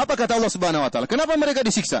 Apa kata Allah Subhanahu wa taala? Kenapa mereka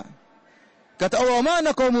disiksa? Kata Allah, "Ma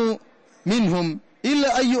naqamu minhum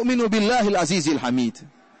illa ayyuminu billahil azizil hamid."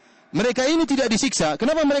 Mereka ini tidak disiksa.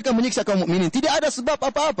 Kenapa mereka menyiksa kaum mukminin? Tidak ada sebab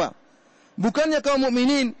apa-apa. Bukannya kaum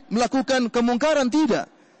mukminin melakukan kemungkaran, tidak.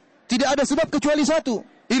 Tidak ada sebab kecuali satu,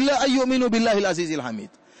 illa ayyuminu billahil azizil hamid.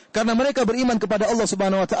 Karena mereka beriman kepada Allah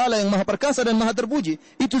Subhanahu wa taala yang Maha Perkasa dan Maha Terpuji.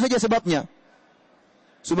 Itu saja sebabnya.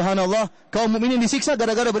 Subhanallah, kaum mukminin disiksa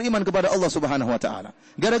gara-gara beriman kepada Allah Subhanahu wa taala.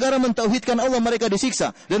 Gara-gara mentauhidkan Allah mereka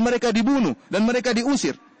disiksa dan mereka dibunuh dan mereka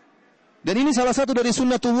diusir. Dan ini salah satu dari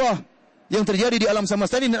sunnatullah yang terjadi di alam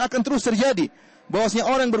semesta ini dan akan terus terjadi. Bahwasanya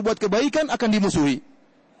orang yang berbuat kebaikan akan dimusuhi.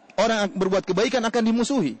 Orang yang berbuat kebaikan akan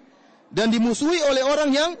dimusuhi. Dan dimusuhi oleh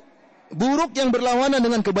orang yang buruk yang berlawanan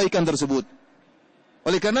dengan kebaikan tersebut.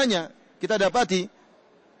 Oleh karenanya kita dapati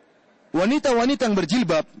wanita-wanita yang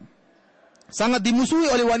berjilbab sangat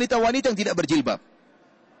dimusuhi oleh wanita-wanita yang tidak berjilbab.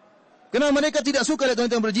 Karena mereka tidak suka lihat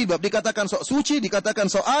wanita yang berjilbab, dikatakan sok suci,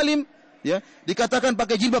 dikatakan sok alim, ya, dikatakan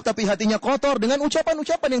pakai jilbab tapi hatinya kotor dengan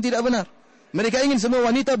ucapan-ucapan yang tidak benar. Mereka ingin semua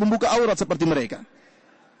wanita membuka aurat seperti mereka.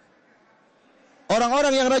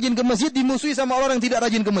 Orang-orang yang rajin ke masjid dimusuhi sama orang yang tidak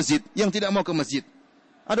rajin ke masjid, yang tidak mau ke masjid.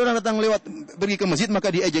 Ada orang datang lewat pergi ke masjid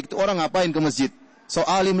maka diejek, itu orang ngapain ke masjid? So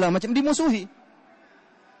alim lah, macam dimusuhi.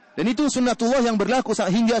 Dan itu sunnatullah yang berlaku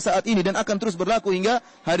hingga saat ini dan akan terus berlaku hingga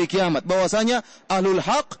hari kiamat. Bahwasanya ahlul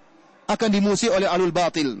haq akan dimusuhi oleh ahlul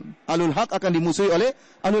batil. Ahlul haq akan dimusuhi oleh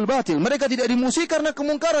ahlul batil. Mereka tidak dimusuhi karena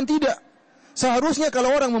kemungkaran, tidak. Seharusnya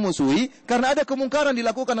kalau orang memusuhi karena ada kemungkaran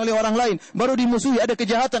dilakukan oleh orang lain, baru dimusuhi, ada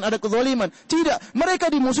kejahatan, ada kezaliman. Tidak,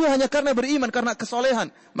 mereka dimusuhi hanya karena beriman, karena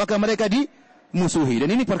kesolehan, maka mereka dimusuhi.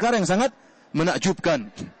 Dan ini perkara yang sangat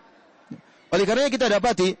menakjubkan. Oleh karenanya kita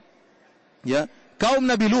dapati, ya, kaum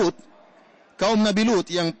Nabi Lut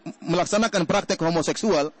yang melaksanakan praktek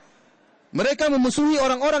homoseksual, mereka memusuhi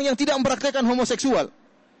orang-orang yang tidak mempraktekkan homoseksual.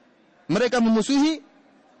 Mereka memusuhi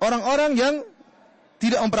orang-orang yang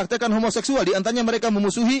tidak mempraktekkan homoseksual. Di antaranya mereka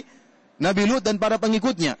memusuhi Nabi Lut dan para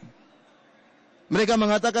pengikutnya. Mereka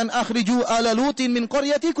mengatakan, akhriju ala Lutin min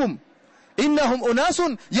qaryatikum innahum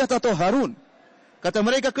unasun yatatahharun. Kata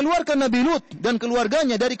mereka, keluarkan Nabi Lut dan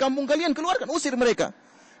keluarganya dari kampung kalian, keluarkan, usir mereka.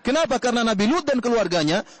 Kenapa? Karena Nabi Lut dan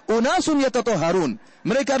keluarganya unasun yatatahharun.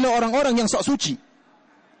 Mereka adalah orang-orang yang sok suci.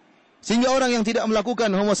 Sehingga orang yang tidak melakukan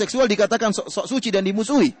homoseksual dikatakan sok suci dan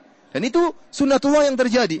dimusuhi. Dan itu sunnatullah yang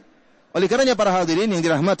terjadi. Oleh karenanya para hadirin yang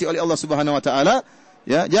dirahmati oleh Allah Subhanahu wa taala,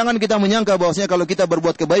 ya, jangan kita menyangka bahwasanya kalau kita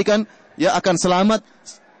berbuat kebaikan ya akan selamat,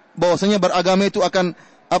 bahwasanya beragama itu akan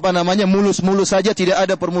mulus-mulus saja, tidak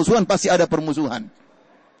ada permusuhan. Pasti ada permusuhan.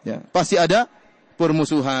 Ya, pasti ada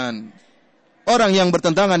permusuhan. Orang yang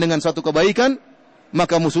bertentangan dengan suatu kebaikan,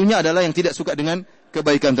 maka musuhnya adalah yang tidak suka dengan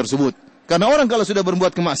kebaikan tersebut. Karena orang kalau sudah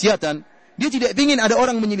berbuat kemaksiatan, Dia tidak ingin ada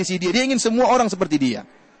orang menyelisih dia. Dia ingin semua orang seperti dia.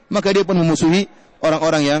 Maka dia pun memusuhi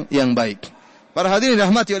orang-orang yang baik. Para hadirin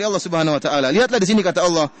rahmati oleh Allah Subhanahu wa taala. Lihatlah di sini kata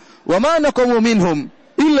Allah, "Wa ma naqamu minhum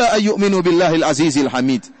illa ayyuminu billahil azizil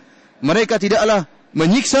hamid." Mereka tidaklah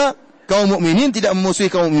menyiksa kaum mukminin, tidak memusuhi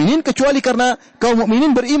kaum mukminin kecuali karena kaum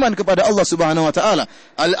mukminin beriman kepada Allah Subhanahu wa taala.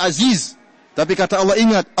 Al-Aziz. Tapi kata Allah,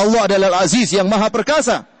 ingat, Allah adalah Al-Aziz yang Maha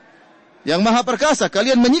Perkasa. Yang Maha Perkasa.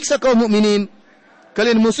 Kalian menyiksa kaum mukminin,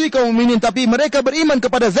 kalian memusuhi kaum mukminin, tapi mereka beriman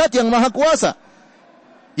kepada Zat yang Maha Kuasa,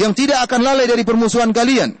 yang tidak akan lalai dari permusuhan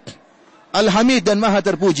kalian. Al-Hamid, dan Maha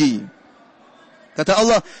terpuji. Kata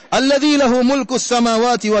Allah, "Alladzi lahu mulkus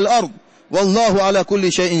samawati wal ard, wallahu ala kulli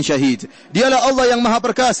syai'in syahid." Dialah Allah yang Maha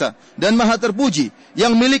Perkasa dan Maha terpuji,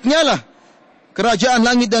 yang miliknya lah kerajaan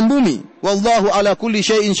langit dan bumi. Wallahu ala kulli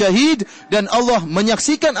syai'in syahid, dan Allah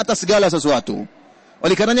menyaksikan atas segala sesuatu.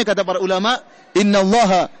 Oleh karenanya kata para ulama,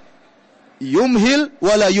 innallaha yumhil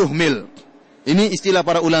wala yuhmil. Ini istilah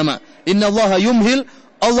para ulama. Innallaha yumhil,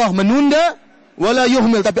 Allah menunda, wala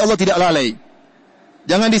yuhmil, tapi Allah tidak lalai.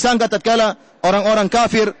 Jangan disangka tatkala orang-orang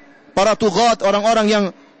kafir, para tughat, orang-orang yang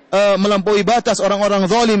melampaui batas, orang-orang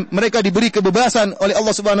zalim, mereka diberi kebebasan oleh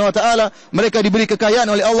Allah Subhanahu wa taala, mereka diberi kekayaan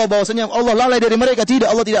oleh Allah, bahwasanya Allah lalai dari mereka. Tidak,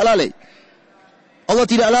 Allah tidak lalai. Allah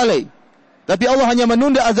tidak lalai. Tapi Allah hanya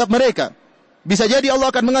menunda azab mereka. Bisa jadi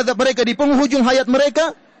Allah akan mengadab mereka di penghujung hayat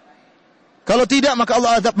mereka. Kalau tidak, maka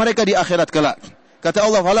Allah azab mereka di akhirat kelak. Kata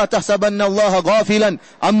Allah, "Fala tahsabannallaha ghafilan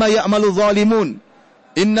amma ya'malu dhalimun.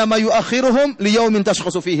 Innama yu'akhiruhum liyaumin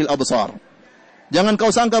tashkhasu fihi al-absar." Jangan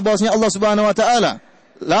kau sangka bahwasanya Allah Subhanahu wa taala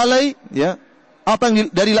lalai, ya, apa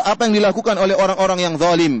yang dilakukan oleh orang-orang yang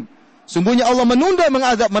zalim. Sungguhnya Allah menunda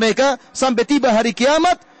mengazab mereka sampai tiba hari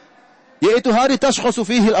kiamat, yaitu hari tashkhasu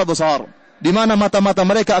fihi al-absar, di mana mata-mata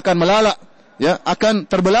mereka akan melalak, ya, akan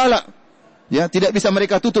terbelalak, ya, tidak bisa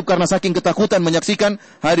mereka tutup karena saking ketakutan menyaksikan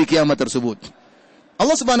hari kiamat tersebut.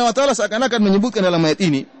 Allah Subhanahu wa taala seakan-akan menyebutkan dalam ayat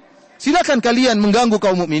ini, silakan kalian mengganggu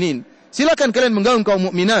kaum mukminin, silakan kalian mengganggu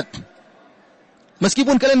kaum mukminat.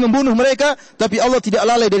 Meskipun kalian membunuh mereka, tapi Allah tidak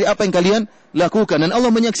lalai dari apa yang kalian lakukan, dan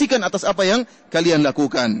Allah menyaksikan atas apa yang kalian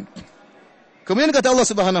lakukan. Kemudian kata Allah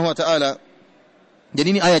Subhanahu wa taala, jadi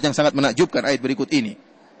ini ayat yang sangat menakjubkan, ayat berikut ini.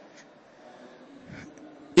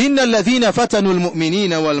 Innal ladzina fatanul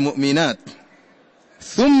mu'minina wal mu'minat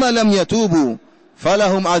thumma lam yatubu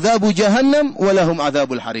falahum adzabu jahannam walahum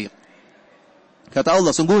adzabul hariq. Kata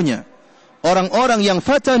Allah, sungguhnya orang-orang yang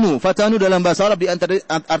fatanu dalam bahasa Arab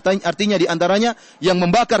artinya diantaranya yang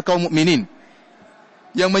membakar kaum mukminin,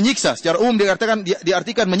 yang menyiksa. Secara umum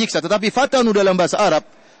diartikan menyiksa, tetapi fatanu dalam bahasa Arab,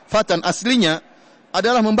 fatan aslinya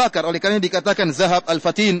adalah membakar. Oleh karena dikatakan zahab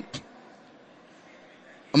al-fatin,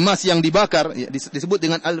 emas yang dibakar, ya, disebut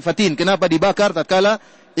dengan al-fatin. Kenapa dibakar? Tatkala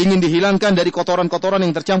ingin dihilangkan dari kotoran-kotoran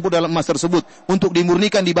yang tercampur dalam emas tersebut, untuk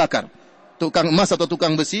dimurnikan dibakar. Tukang emas atau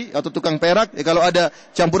tukang besi atau tukang perak, ya, kalau ada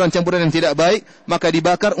campuran-campuran yang tidak baik, maka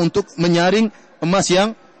dibakar untuk menyaring emas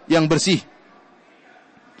yang bersih.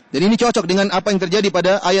 Dan ini cocok dengan apa yang terjadi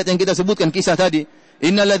pada ayat yang kita sebutkan, kisah tadi.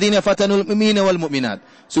 Innal ladzina fatanul mu'minina wal mu'minat.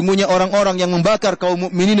 Sungguhnya orang-orang yang membakar kaum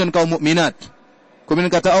mukminin dan kaum mukminat. Kemudian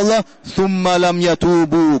kata Allah, "Tsumma lam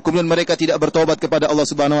yatubu." Kemudian mereka tidak bertobat kepada Allah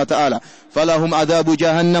Subhanahu wa taala. "Falahum adzabu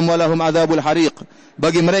jahannam wa lahum adzabul hariq."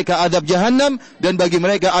 Bagi mereka azab jahannam dan bagi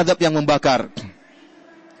mereka azab yang membakar.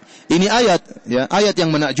 Ini ayat, ya, ayat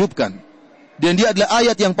yang menakjubkan. Dan dia adalah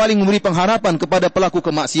ayat yang paling memberi pengharapan kepada pelaku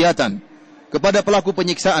kemaksiatan, kepada pelaku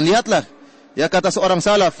penyiksaan. Lihatlah, ya, kata seorang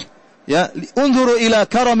salaf, ya, "Unzuru ila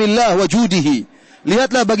karamillah wa judihi."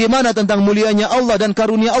 Lihatlah bagaimana tentang mulianya Allah dan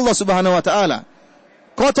karunia Allah Subhanahu wa taala.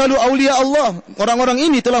 Qatalu awliya Allah. Orang-orang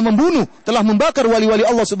ini telah membunuh, telah membakar wali-wali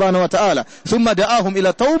Allah Subhanahu wa taala. Tsumma da'ahum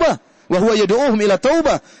ila taubah wa huwa yad'uuhum ila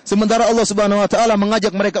taubah. Sementara Allah Subhanahu wa taala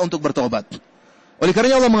mengajak mereka untuk bertobat. Oleh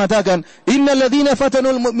karena Allah mengatakan, "Innal ladzina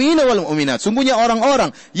fatanul mu'minina wal mu'minat." Sungguhnya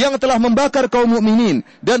orang-orang yang telah membakar kaum mukminin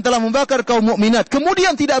dan telah membakar kaum mukminat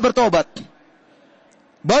kemudian tidak bertobat,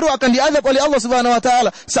 baru akan diazab oleh Allah Subhanahu wa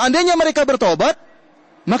taala. Seandainya mereka bertobat,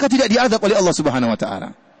 maka tidak diazab oleh Allah Subhanahu wa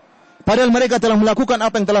taala. Padahal mereka telah melakukan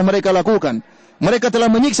apa yang telah mereka lakukan. Mereka telah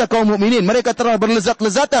menyiksa kaum mukminin. Mereka telah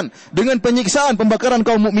berlezat-lezatan dengan penyiksaan, pembakaran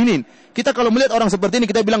kaum mukminin. Kita kalau melihat orang seperti ini,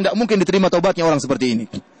 kita bilang tidak mungkin diterima taubatnya orang seperti ini.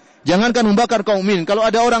 Jangankan membakar kaum mukminin. Kalau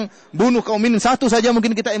ada orang bunuh kaum mukminin satu saja,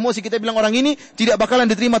 mungkin kita emosi, kita bilang orang ini tidak bakalan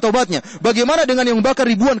diterima taubatnya. Bagaimana dengan yang membakar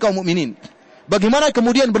ribuan kaum mukminin? Bagaimana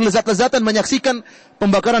kemudian berlezat-lezatan menyaksikan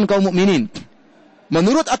pembakaran kaum mukminin?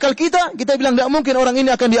 Menurut akal kita bilang tidak mungkin orang ini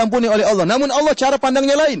akan diampuni oleh Allah. Namun Allah cara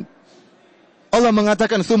pandangnya lain. Allah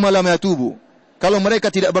mengatakan tsumma lam yatubu. Kalau mereka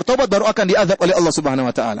tidak bertobat baru akan diazab oleh Allah Subhanahu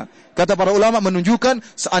wa taala. Kata para ulama menunjukkan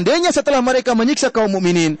seandainya setelah mereka menyiksa kaum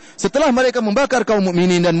mukminin, setelah mereka membakar kaum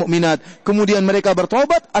mukminin dan mukminat, kemudian mereka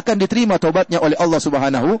bertobat, akan diterima tobatnya oleh Allah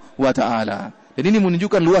Subhanahu wa taala. Dan ini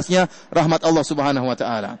menunjukkan luasnya rahmat Allah Subhanahu wa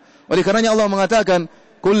taala. Oleh karenanya Allah mengatakan,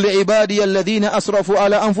 "Qul li ibadiyalladzina asrafu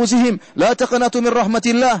ala anfusihim la taqnatu min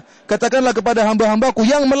rahmatillah." Katakanlah kepada hamba-hambaku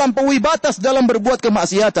yang melampaui batas dalam berbuat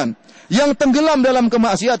kemaksiatan, yang tenggelam dalam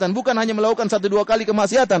kemaksiatan, bukan hanya melakukan 1-2 kali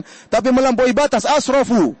kemaksiatan, tapi melampaui batas,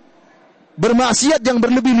 asrafu, bermaksiat yang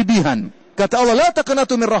berlebih-lebihan. Kata Allah, la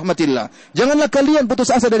taqnatu min rahmatillah. Janganlah kalian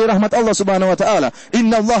putus asa dari rahmat Allah Subhanahu wa taala.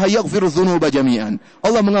 Innallaha yaghfiru dzunuba jami'an.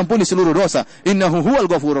 Allah mengampuni seluruh dosa. Innahu huwal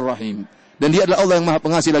ghafurur rahim. Dan dia adalah Allah yang Maha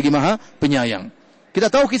Pengasih lagi Maha Penyayang. Kita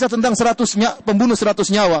tahu kisah tentang pembunuh 100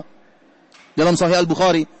 nyawa dalam Sahih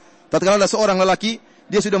Al-Bukhari. Tatkala ada seorang lelaki,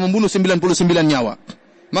 dia sudah membunuh 99 nyawa.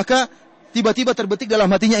 Maka tiba-tiba terbetik dalam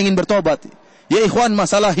hatinya ingin bertobat. Ya ikhwan,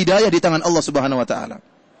 masalah hidayah di tangan Allah Subhanahu wa taala.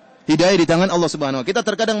 Hidayah di tangan Allah Subhanahu wa taala. Kita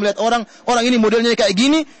terkadang melihat orang ini modelnya kayak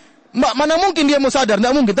gini, mana mungkin dia mau sadar?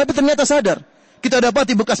 Tidak mungkin, tapi ternyata sadar. Kita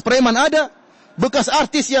dapati bekas preman ada, bekas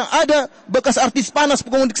artis yang ada, bekas artis panas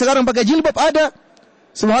sekarang pakai jilbab ada.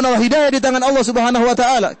 Subhanallah, hidayah di tangan Allah Subhanahu wa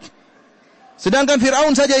taala. Sedangkan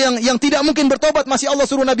Fir'aun saja yang tidak mungkin bertobat, masih Allah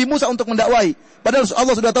suruh Nabi Musa untuk mendakwahi. Padahal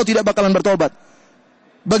Allah sudah tahu tidak bakalan bertobat.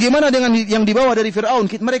 Bagaimana dengan yang dibawa dari Fir'aun?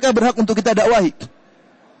 Mereka berhak untuk kita dakwahi.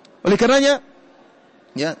 Oleh karenanya,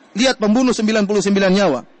 ya, lihat pembunuh 99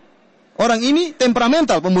 nyawa. Orang ini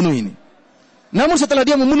temperamental, pembunuh ini. Namun setelah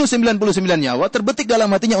dia membunuh 99 nyawa, terbetik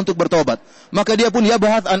dalam hatinya untuk bertobat. Maka dia pun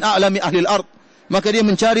yabahat an a'lami ahlil ard. Maka dia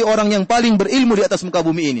mencari orang yang paling berilmu di atas muka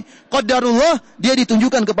bumi ini. Qadarullah, dia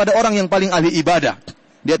ditunjukkan kepada orang yang paling ahli ibadah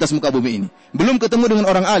di atas muka bumi ini. Belum ketemu dengan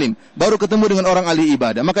orang alim, baru ketemu dengan orang ahli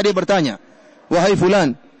ibadah. Maka dia bertanya, "Wahai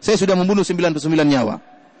fulan, saya sudah membunuh 99 nyawa.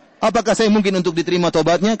 Apakah saya mungkin untuk diterima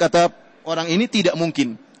tobatnya?" Kata orang ini, tidak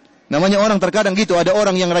mungkin. Namanya orang terkadang gitu, ada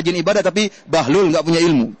orang yang rajin ibadah tapi bahlul, enggak punya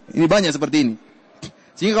ilmu. Ini banyak seperti ini.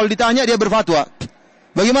 Sehingga kalau ditanya dia berfatwa.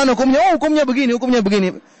 Bagaimana hukumnya? Oh, hukumnya begini, hukumnya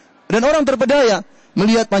begini. Dan orang terpedaya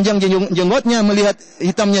melihat panjang jenggotnya, melihat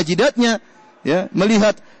hitamnya jidatnya, ya,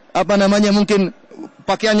 melihat mungkin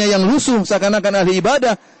pakaiannya yang lusuh seakan-akan ahli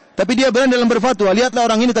ibadah, tapi dia berani dalam berfatwa. Lihatlah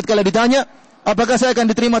orang ini tatkala ditanya, apakah saya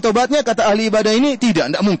akan diterima tobatnya? Kata ahli ibadah ini, tidak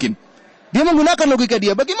mungkin. Dia menggunakan logika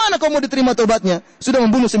dia. Bagaimana kau mau diterima tobatnya? Sudah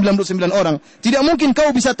membunuh 99 orang. Tidak mungkin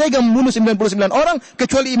kau bisa tega membunuh 99 orang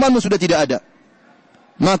kecuali imanmu sudah tidak ada.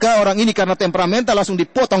 Maka orang ini karena temperamental langsung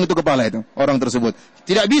dipotong itu kepala itu, orang tersebut.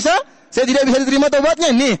 Tidak bisa, saya tidak bisa diterima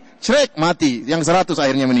tobatnya. Nih, shrek, mati. Yang 100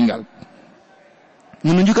 akhirnya meninggal.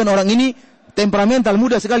 Menunjukkan orang ini temperamental,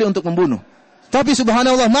 mudah sekali untuk membunuh. Tapi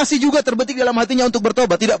subhanallah, masih juga terbetik dalam hatinya untuk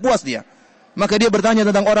bertobat. Tidak puas dia. Maka dia bertanya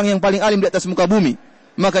tentang orang yang paling alim di atas muka bumi.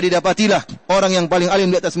 Maka didapatilah orang yang paling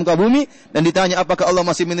alim di atas muka bumi. Dan ditanya, apakah Allah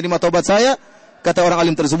masih menerima tobat saya? Kata orang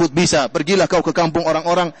alim tersebut, bisa. Pergilah kau ke kampung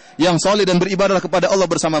orang-orang yang saleh dan beribadahlah kepada Allah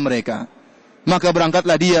bersama mereka. Maka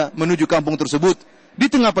berangkatlah dia menuju kampung tersebut. Di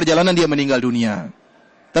tengah perjalanan dia meninggal dunia.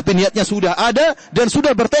 Tapi niatnya sudah ada dan sudah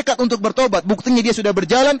bertekad untuk bertobat. Buktinya dia sudah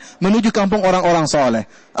berjalan menuju kampung orang-orang saleh.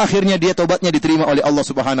 Akhirnya dia tobatnya diterima oleh Allah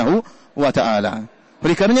Subhanahu wa taala.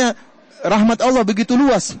 Oleh karenanya rahmat Allah begitu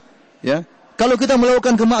luas, ya. Kalau kita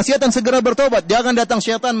melakukan kemaksiatan, segera bertobat. Jangan datang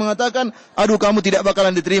syaitan mengatakan, aduh kamu tidak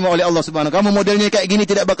bakalan diterima oleh Allah Subhanahu. Kamu modelnya kayak gini,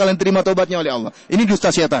 tidak bakalan diterima tobatnya oleh Allah. Ini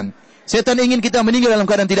dusta syaitan. Syaitan ingin kita meninggal dalam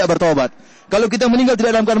keadaan tidak bertobat. Kalau kita meninggal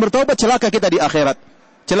tidak dalam keadaan bertobat, celaka kita di akhirat.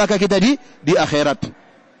 Celaka kita di akhirat.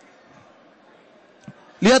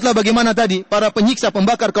 Lihatlah bagaimana tadi para penyiksa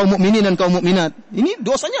pembakar kaum mukminin dan kaum mukminat. Ini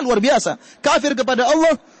dosanya luar biasa. Kafir kepada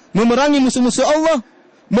Allah, memerangi musuh-musuh Allah,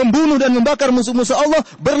 membunuh dan membakar musuh-musuh Allah,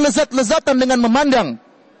 berlezat-lezatan dengan memandang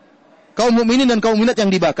kaum mukminin dan kaum mukminat yang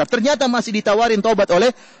dibakar. Ternyata masih ditawarin tobat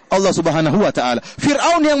oleh Allah Subhanahu wa taala.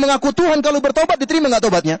 Fir'aun yang mengaku Tuhan kalau bertobat diterima enggak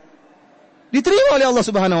tobatnya? Diterima oleh Allah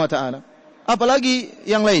Subhanahu wa taala. Apalagi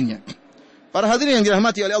yang lainnya. Para hadirin yang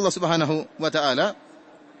dirahmati oleh Allah Subhanahu wa taala,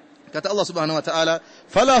 kata Allah Subhanahu wa taala,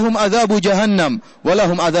 "Falahum adzabu jahannam wa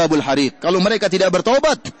lahum adzabul hariq." Kalau mereka tidak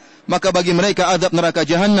bertobat, maka bagi mereka azab neraka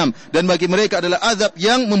jahanam dan bagi mereka adalah azab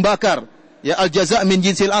yang membakar. Ya, al-jaza' min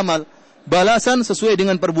jinsil amal. Balasan sesuai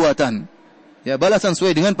dengan perbuatan. Ya, balasan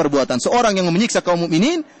sesuai dengan perbuatan. Seorang yang menyiksa kaum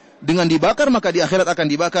mukminin dengan dibakar, maka di akhirat akan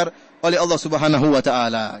dibakar oleh Allah Subhanahu wa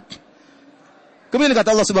taala. Kemudian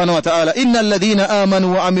kata Allah Subhanahu wa taala, "Innal ladzina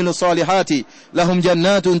amanu wa 'amilus solihati lahum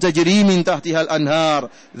jannatun tajri min tahtihal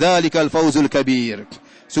anhar, dzalikal fawzul kabir."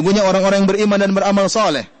 Sungguhnya orang-orang yang beriman dan beramal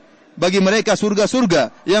saleh, bagi mereka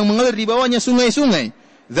surga-surga yang mengalir di bawahnya sungai-sungai.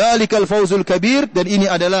 Dzalikal fawzul kabir, dan ini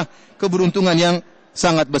adalah keberuntungan yang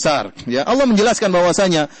sangat besar. Ya, Allah menjelaskan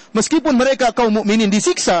bahwasanya meskipun mereka kaum mukminin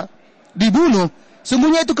disiksa, dibunuh,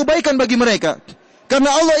 sungguhnya itu kebaikan bagi mereka. Karena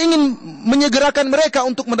Allah ingin menyegerakan mereka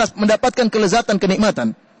untuk mendapatkan kelezatan,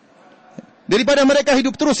 kenikmatan. Daripada mereka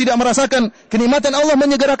hidup terus tidak merasakan kenikmatan, Allah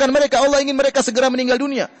menyegerakan mereka. Allah ingin mereka segera meninggal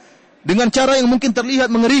dunia. Dengan cara yang mungkin terlihat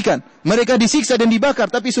mengerikan. Mereka disiksa dan dibakar.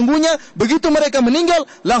 Tapi sungguhnya begitu mereka meninggal,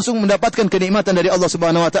 langsung mendapatkan kenikmatan dari Allah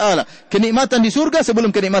Subhanahu Wa Taala. Kenikmatan di surga sebelum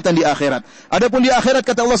kenikmatan di akhirat. Adapun di akhirat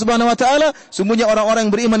kata Allah Subhanahu Wa Taala, sungguhnya orang-orang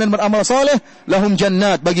yang beriman dan beramal saleh, lahum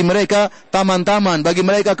jannat, bagi mereka taman-taman, bagi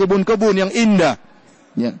mereka kebun-kebun yang indah.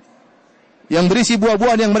 Ya. Yang berisi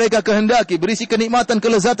buah-buahan yang mereka kehendaki, berisi kenikmatan,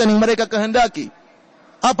 kelezatan yang mereka kehendaki.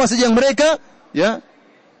 Apa saja yang mereka, ya,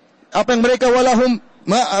 apa yang mereka walahum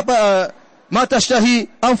mata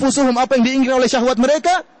syahi anfusuhum, apa yang diinginkan oleh syahwat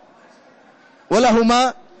mereka,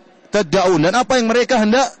 walahuma tad'un, dan apa yang mereka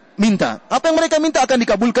hendak minta, apa yang mereka minta akan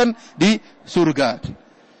dikabulkan di surga.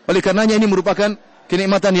 Oleh karenanya ini merupakan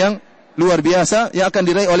kenikmatan yang luar biasa yang akan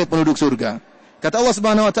diraih oleh penduduk surga. Kata Allah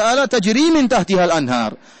Subhanahu wa taala, tajri min tahtihal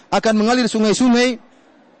anhar, akan mengalir sungai-sungai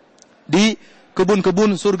di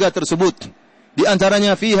kebun-kebun surga tersebut. Di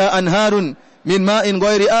antaranya fiha anharun min ma'in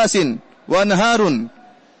ghairi asin, wa anharun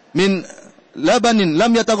min labanin lam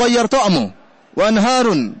yataghayyar ta'mu, wa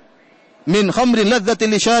anharun min khamrin ladzatin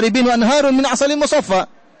lisyaribin, wa anharun min asalin musaffa.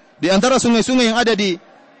 Di antara sungai-sungai yang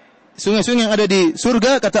ada di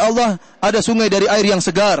surga, kata Allah, ada sungai dari air yang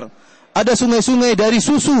segar, ada sungai-sungai dari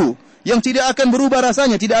susu yang tidak akan berubah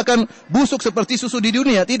rasanya, tidak akan busuk seperti susu di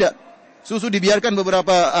dunia, tidak. Susu dibiarkan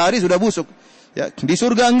beberapa hari sudah busuk. Ya, di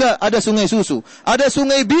surga enggak, ada sungai susu, ada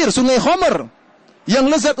sungai bir, sungai khamar yang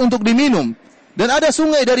lezat untuk diminum, dan ada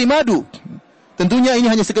sungai dari madu. Tentunya ini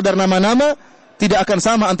hanya sekedar nama-nama, tidak akan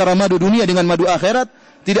sama antara madu dunia dengan madu akhirat,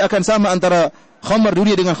 tidak akan sama antara khamar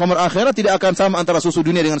dunia dengan khamar akhirat, tidak akan sama antara susu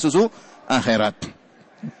dunia dengan susu akhirat.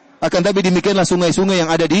 Akan tapi demikianlah sungai-sungai yang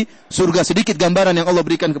ada di surga, sedikit gambaran yang Allah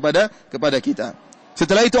berikan kepada kita.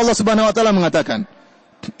 Setelah itu Allah Subhanahu wa taala mengatakan,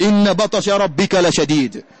 "Inna batasya rabbika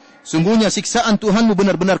lasyadid." Sungguhnya siksaan Tuhanmu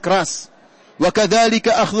benar-benar keras. Wa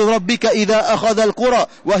kadzalika akhdhu rabbika idza akhadha al-qura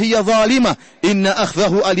wa hiya zalimah, inna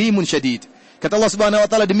akhdahu alimun syadid. Kata Allah Subhanahu wa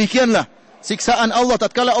taala, demikianlah siksaan Allah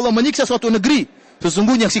tatkala Allah menyiksa suatu negeri.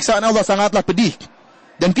 Sesungguhnya siksaan Allah sangatlah pedih.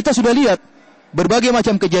 Dan kita sudah lihat berbagai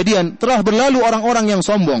macam kejadian, telah berlalu orang-orang yang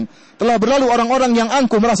sombong, telah berlalu orang-orang yang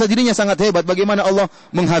angkuh, merasa dirinya sangat hebat, bagaimana Allah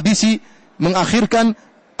mengakhirkan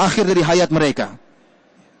akhir dari hayat mereka.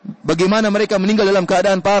 Bagaimana mereka meninggal dalam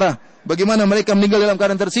keadaan parah, bagaimana mereka meninggal dalam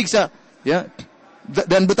keadaan tersiksa, ya.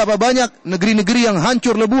 Dan betapa banyak negeri-negeri yang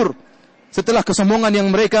hancur lebur setelah kesombongan yang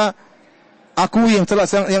mereka akui, yang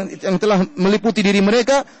telah meliputi diri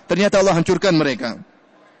mereka, ternyata Allah hancurkan mereka.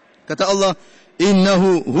 Kata Allah,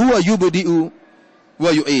 "Innahu huwa yubdi'u wa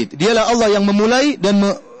yu'id." Dialah Allah yang memulai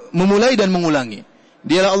dan mengulangi.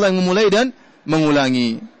 Dialah Allah yang memulai dan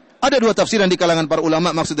mengulangi. Ada dua tafsiran di kalangan para ulama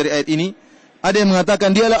maksud dari ayat ini. Ada yang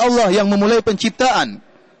mengatakan dialah Allah yang memulai penciptaan,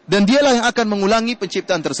 dan dialah yang akan mengulangi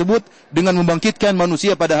penciptaan tersebut dengan membangkitkan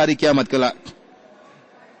manusia pada hari kiamat kelak.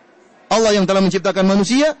 Allah yang telah menciptakan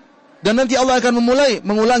manusia, dan nanti Allah akan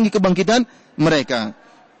mengulangi kebangkitan mereka.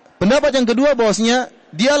 Pendapat yang kedua bahwasanya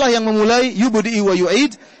dialah yang memulai yubdi'i wa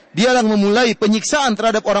yu'id, dialah yang memulai penyiksaan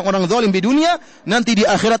terhadap orang-orang zalim di dunia, nanti di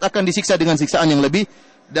akhirat akan disiksa dengan siksaan yang lebih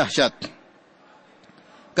dahsyat.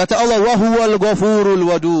 Kata Allah, wa huwal ghafurul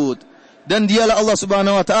wadud, dan dialah Allah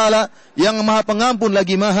Subhanahu wa taala yang Maha Pengampun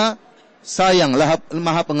lagi Maha Sayang,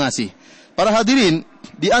 Maha Pengasih. Para hadirin,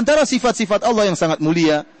 di antara sifat-sifat Allah yang sangat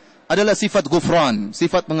mulia adalah sifat ghufran,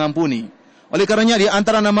 sifat mengampuni. Oleh karenanya di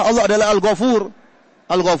antara nama Allah adalah Al-Ghafur.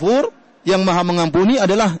 Al-Ghafur yang Maha Mengampuni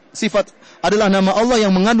adalah nama Allah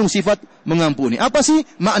yang mengandung sifat mengampuni. Apa sih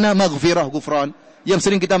makna maghfirah, ghufran? Yang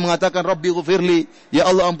sering kita mengatakan, Rabbi ghufirli, ya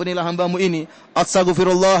Allah ampunilah hambamu ini.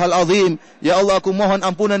 Astaghfirullahal azim, ya Allah aku mohon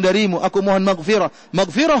ampunan darimu, aku mohon maghfirah.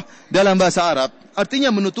 Maghfirah dalam bahasa Arab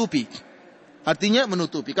artinya menutupi. Artinya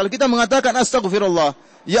menutupi. Kalau kita mengatakan astaghfirullah,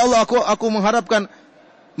 ya Allah aku mengharapkan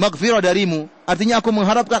maghfirah darimu, artinya aku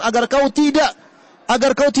mengharapkan agar kau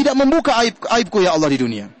tidak membuka aibku ya Allah di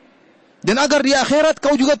dunia. Dan agar di akhirat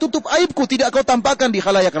kau juga tutup aibku, tidak kau tampakkan di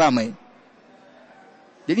khalayak ramai.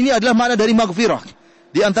 Jadi ini adalah makna dari maghfirah.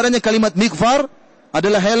 Di antaranya kalimat mighfar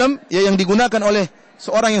adalah helm yang digunakan oleh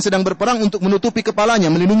seorang yang sedang berperang untuk menutupi kepalanya,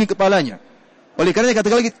 melindungi kepalanya. Oleh karena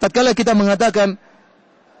tatkala kita mengatakan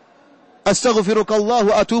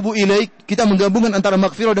astaghfirukallah wa atubu ilaik, kita menggabungkan antara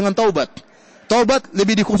maghfirah dengan taubat. Taubat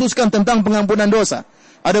lebih dikhususkan tentang pengampunan dosa.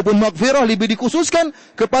 Adapun maghfirah lebih dikhususkan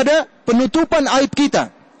kepada penutupan aib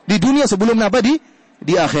kita di dunia sebelum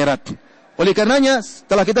di akhirat. Oleh karenanya,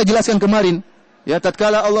 setelah kita jelaskan kemarin Ya,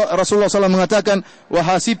 tatkala Rasulullah SAW mengatakan, "Wa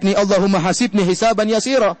hasibni Allahumma hasibni hisaban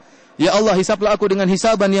yasira." Ya Allah, hisablah aku dengan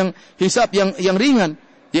hisab yang ringan,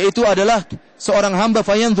 yaitu adalah seorang hamba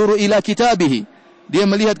fayanzuru ila kitabihi. Dia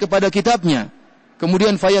melihat kepada kitabnya.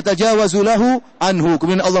 Kemudian fayatajawazu lahu anhu.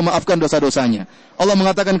 Kemudian Allah maafkan dosa-dosanya. Allah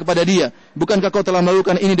mengatakan kepada dia, "Bukankah kau telah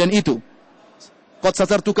melakukan ini dan itu? Qad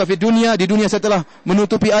satartuka fid dunya, di dunia saya telah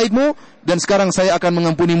menutupi aibmu, dan sekarang saya akan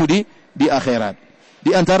mengampunimu di akhirat."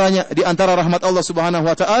 Di antara rahmat Allah Subhanahu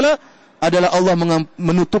wa taala adalah Allah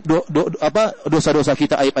menutup dosa-dosa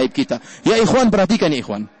kita, aib-aib kita. Ya ikhwan, perhatikan ya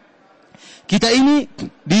ikhwan. Kita ini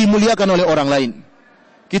dimuliakan oleh orang lain.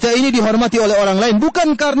 Kita ini dihormati oleh orang lain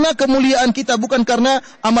bukan karena kemuliaan kita, bukan karena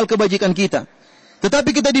amal kebajikan kita. Tetapi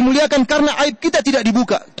kita dimuliakan karena aib kita tidak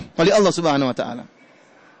dibuka oleh Allah Subhanahu wa taala.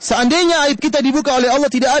 Seandainya aib kita dibuka oleh Allah,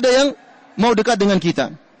 tidak ada yang mau dekat dengan kita.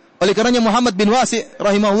 Oleh karenanya Muhammad bin Wasi'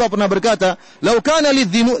 rahimahullah pernah berkata, "Lau kana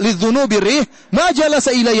lidzunubi rih, ma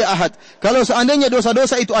jalasa ilayya ahad." Kalau seandainya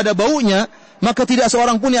dosa-dosa itu ada baunya, maka tidak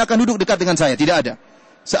seorang pun yang akan duduk dekat dengan saya, tidak ada.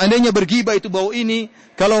 Seandainya bergibah itu bau ini,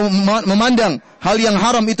 kalau memandang hal yang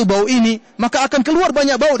haram itu bau ini, maka akan keluar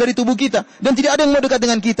banyak bau dari tubuh kita dan tidak ada yang mau dekat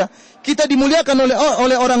dengan kita. Kita dimuliakan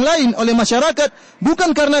oleh orang lain, oleh masyarakat,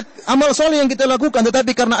 bukan karena amal soleh yang kita lakukan,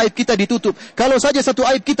 tetapi karena aib kita ditutup. Kalau saja satu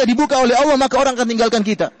aib kita dibuka oleh Allah, maka orang akan tinggalkan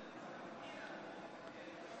kita.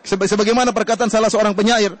 Sebagaimana perkataan salah seorang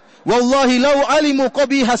penyair, "Wallahi lau alimu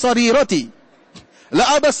qabiha sarirati,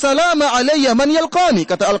 la abas salama alayya man yalqani."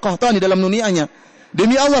 Kata Al-Qahtani dalam nunianya,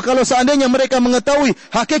 demi Allah, kalau seandainya mereka mengetahui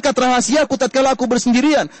hakikat rahasiaku tatkala aku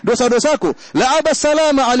bersendirian, dosa-dosaku, la abas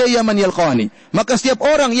salama alayya man yalqani, maka setiap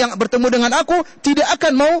orang yang bertemu dengan aku tidak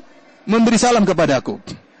akan mau memberi salam kepadaku.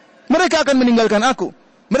 Mereka akan meninggalkan aku.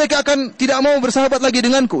 Mereka akan tidak mau bersahabat lagi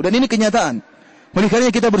denganku, dan ini kenyataan. Oleh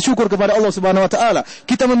karena kita bersyukur kepada Allah Subhanahu wa taala.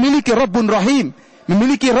 Kita memiliki Rabbun Rahim,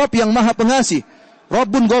 memiliki Rabb yang Maha Pengasih,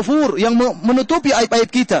 Rabbun Ghafur yang menutupi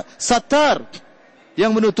aib-aib kita, Sattar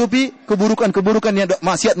yang menutupi keburukan-keburukan yang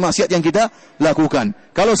maksiat-maksiat yang kita lakukan.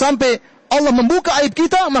 Kalau sampai Allah membuka aib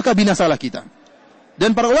kita, maka binasalah kita.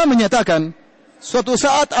 Dan para ulama menyatakan, suatu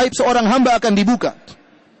saat aib seorang hamba akan dibuka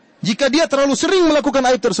jika dia terlalu sering melakukan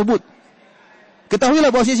aib tersebut.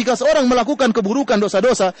 Ketahuilah bahwa jika seorang melakukan keburukan,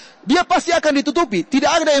 dosa-dosa, dia pasti akan ditutupi. Tidak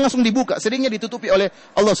ada yang langsung dibuka. Seringnya ditutupi oleh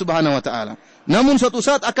Allah Subhanahu wa taala. Namun suatu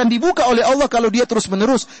saat akan dibuka oleh Allah kalau dia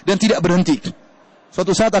terus-menerus dan tidak berhenti.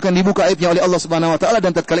 Suatu saat akan dibuka aibnya oleh Allah Subhanahu wa taala,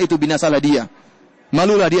 dan tatkala itu binasalah dia.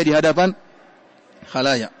 Malulah dia di hadapan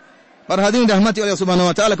khalayak. Para hadirin dirahmati oleh Allah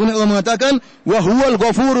Subhanahu wa taala, kemudian Allah mengatakan, "Wa huwal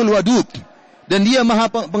ghafurul wadud." Dan dia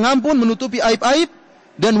Maha Pengampun, menutupi aib-aib,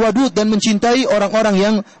 dan wadud, dan mencintai orang-orang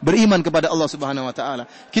yang beriman kepada Allah Subhanahu wa taala.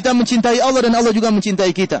 Kita mencintai Allah dan Allah juga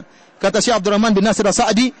mencintai kita. Kata Syekh Abdurrahman bin Nasir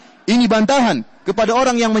As-Sa'di, ini bantahan kepada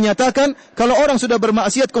orang yang menyatakan kalau orang sudah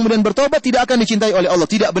bermaksiat kemudian bertobat tidak akan dicintai oleh Allah.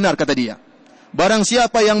 Tidak benar, kata dia. Barang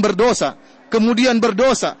siapa yang berdosa, kemudian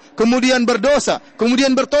berdosa,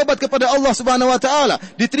 kemudian bertobat kepada Allah Subhanahu wa taala,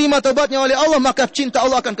 diterima tobatnya oleh Allah, maka cinta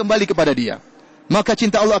Allah akan kembali kepada dia. Maka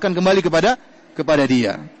cinta Allah akan kembali kepada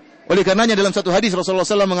dia. Oleh karenanya dalam satu hadis Rasulullah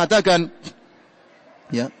SAW mengatakan,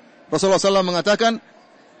 Rasulullah SAW mengatakan,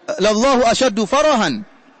 "Lallahu ashaddu farahan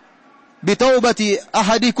bi taubati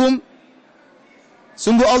ahadikum."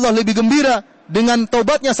 Sungguh Allah lebih gembira dengan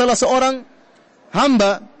taubatnya salah seorang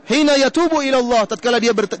hamba, hina yatubu ila Allah, tatkala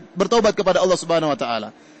dia bertaubat kepada Allah Subhanahu wa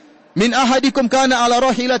taala. "Min ahadikum kana ala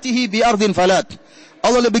rahilatihi bi ardin falat."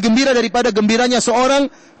 Allah lebih gembira daripada gembiranya seorang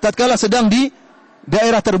tatkala sedang di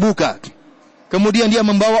daerah terbuka. Kemudian dia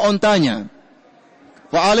membawa ontanya.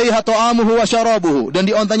 Wa 'alaiha ta'amuhu wa syarabuhu, dan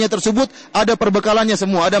di ontanya tersebut ada perbekalannya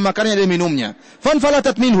semua, ada makanannya dan minumnya.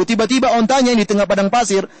 Fanfalatat minhu, tiba-tiba ontanya ini di tengah padang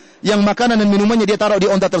pasir, yang makanan dan minumannya dia taruh di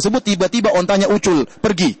onta tersebut, tiba-tiba ontanya ucul,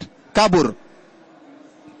 pergi, kabur.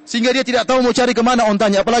 Sehingga dia tidak tahu mau cari kemana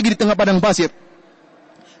ontanya, apalagi di tengah padang pasir.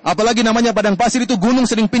 Apalagi namanya padang pasir itu gunung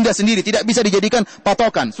sering pindah sendiri, tidak bisa dijadikan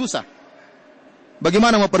patokan, susah.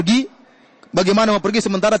 Bagaimana mau pergi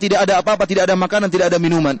sementara tidak ada apa-apa, tidak ada makanan, tidak ada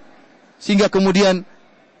minuman. Sehingga kemudian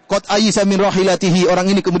qad ayisa min rahilatihi,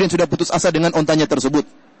 orang ini kemudian sudah putus asa dengan ontanya tersebut.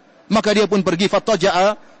 Maka dia pun pergi,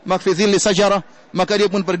 fattaja'a makfizil li sajarah, maka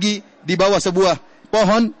dia pun pergi di bawah sebuah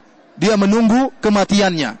pohon, dia menunggu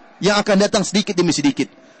kematiannya yang akan datang sedikit demi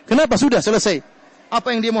sedikit. Kenapa? Sudah selesai.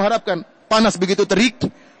 Apa yang dia mau harapkan? Panas begitu terik,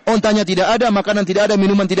 ontanya tidak ada, makanan tidak ada,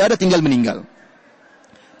 minuman tidak ada, tinggal meninggal.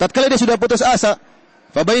 Tatkala dia sudah putus asa,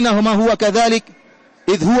 fabainahuma huwa kadzalik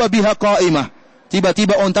idh huwa biha qa'imah,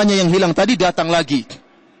 tiba-tiba ontanya yang hilang tadi datang lagi.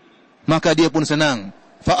 Maka dia pun senang.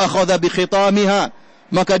 Fa akhadha bi khitamiha,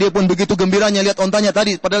 Maka dia pun begitu gembiranya lihat ontanya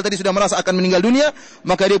tadi, padahal tadi sudah merasa akan meninggal dunia,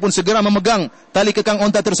 maka dia pun segera memegang tali kekang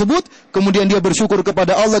onta tersebut, kemudian dia bersyukur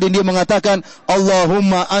kepada Allah dan dia mengatakan,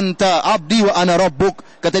 Allahumma anta abdi wa ana rabbuk.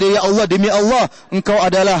 Kata dia, ya Allah, demi Allah, engkau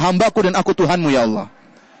adalah hambaku dan aku Tuhanmu, ya Allah.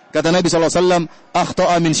 Kata Nabi SAW,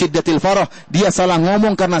 akhta'a min syiddatil farah. Dia salah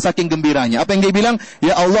ngomong karena saking gembiranya. Apa yang dia bilang?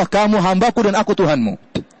 Ya Allah, kamu hambaku dan aku Tuhanmu.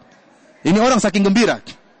 Ini orang saking gembira.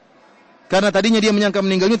 Karena tadinya dia menyangka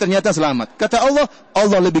meninggal dunia, ternyata selamat. Kata Allah,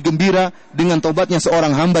 Allah lebih gembira dengan taubatnya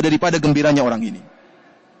seorang hamba daripada gembiranya orang ini.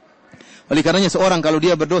 Oleh karenanya seorang kalau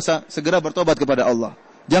dia berdosa, segera bertobat kepada Allah.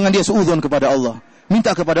 Jangan dia suudzon kepada Allah.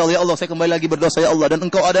 Minta kepada Allah, ya Allah, saya kembali lagi berdosa, ya Allah. Dan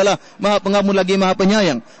engkau adalah maha pengampun lagi maha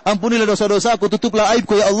penyayang. Ampunilah dosa-dosaku, tutuplah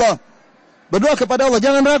aibku, ya Allah. Berdoa kepada Allah,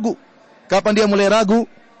 jangan ragu. Kapan dia mulai ragu,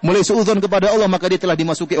 mulai suudzon kepada Allah, maka dia telah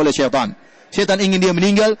dimasuki oleh syaitan. Syaitan ingin dia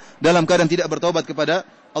meninggal dalam keadaan tidak bertobat kepada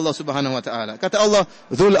Allah Subhanahu wa taala. Kata Allah,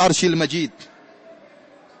 Dzul Arsyil Majid.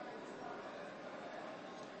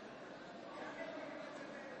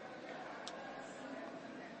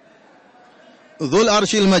 Dzul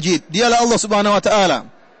Arsyil Majid. Dialah Allah Subhanahu wa taala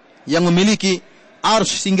yang memiliki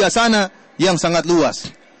arsy singgasana yang sangat luas.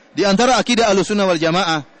 Di antara akidah Ahlussunnah wal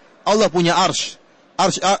Jamaah, Allah punya arsy.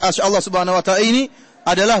 Arsy Allah Subhanahu wa taala ini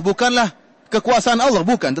adalah bukanlah kekuasaan Allah,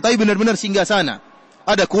 bukan, tetapi benar-benar singgasana.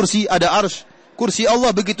 Ada kursi, ada arsy. Kursi Allah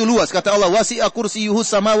begitu luas. Kata Allah, wasi'a kursiyuhus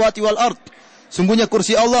samawati wal ard. Sungguhnya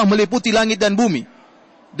kursi Allah meliputi langit dan bumi.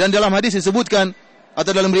 Dan dalam hadis disebutkan, atau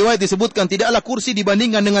dalam riwayat disebutkan, tidaklah kursi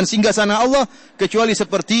dibandingkan dengan singgasana Allah, kecuali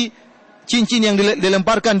seperti cincin yang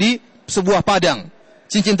dilemparkan di sebuah padang.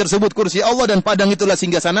 Cincin tersebut kursi Allah, dan padang itulah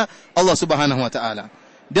singgasana Allah Subhanahu wa ta'ala.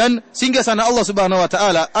 Dan singgasana Allah Subhanahu wa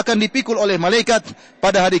ta'ala akan dipikul oleh malaikat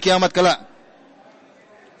pada hari kiamat kelak.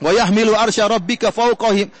 Wa yahmilu arsya rabbika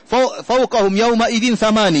fawqahum yawma idzin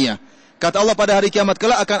thamaniyah. Kata Allah, pada hari kiamat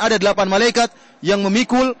kelak akan ada 8 malaikat yang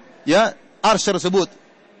memikul ya arsy tersebut.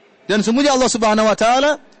 Dan semuanya Allah Subhanahu wa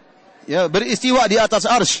taala ya beristiwa di atas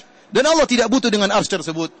arsy, dan Allah tidak butuh dengan arsy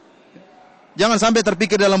tersebut. Jangan sampai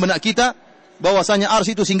terpikir dalam benak kita bahwasanya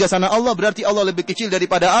arsy itu singgasana Allah, berarti Allah lebih kecil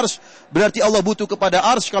daripada arsy, berarti Allah butuh kepada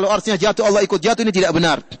arsy, kalau arsy-nya jatuh Allah ikut jatuh. Ini tidak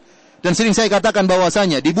benar. Dan sering saya katakan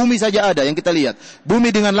bahwasanya di bumi saja ada yang kita lihat. Bumi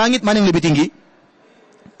dengan langit, mana yang lebih tinggi?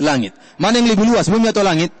 Langit. Mana yang lebih luas, bumi atau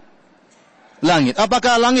langit? Langit.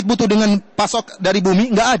 Apakah langit butuh dengan pasok dari bumi?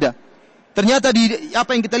 Enggak ada. Ternyata di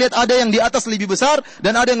apa yang kita lihat, ada yang di atas lebih besar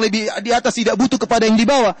dan ada yang lebih di atas tidak butuh kepada yang di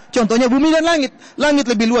bawah. Contohnya bumi dan langit. Langit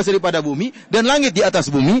lebih luas daripada bumi, dan langit di atas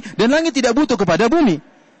bumi, dan langit tidak butuh kepada bumi.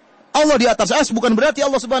 Allah di atas arsy bukan berarti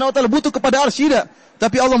Allah Subhanahu wa taala butuh kepada arsy, tidak.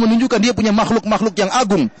 Tapi Allah menunjukkan dia punya makhluk-makhluk yang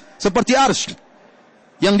agung seperti arsy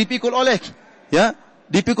yang dipikul oleh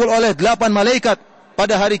 8 malaikat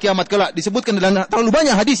pada hari kiamat kelak. Disebutkan dalam terlalu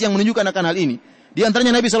banyak hadis yang menunjukkan akan hal ini. Di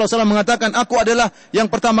antaranya Nabi SAW mengatakan, aku adalah yang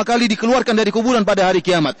pertama kali dikeluarkan dari kuburan pada hari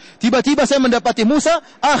kiamat. Tiba-tiba saya mendapati Musa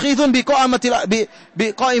akhidun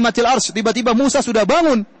biqaimatil arsy. Tiba-tiba Musa sudah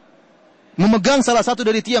bangun memegang salah satu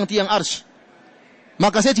dari tiang-tiang arsy.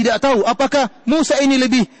 Maka saya tidak tahu apakah Musa ini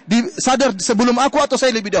lebih sadar sebelum aku atau saya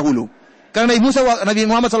lebih dahulu. Karena Nabi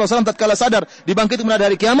Muhammad SAW tatkala sadar dibangkitkan pada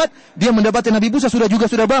hari kiamat, dia mendapati Nabi Musa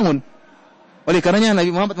sudah bangun. Oleh karenanya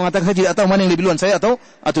Nabi Muhammad mengatakan, saya tidak tahu mana yang lebih duluan, saya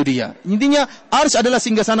atau dia. Intinya arsy adalah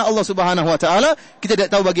singgasana Allah Subhanahu wa taala. Kita tidak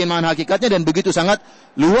tahu bagaimana hakikatnya, dan begitu sangat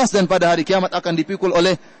luas, dan pada hari kiamat akan dipikul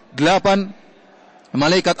oleh 8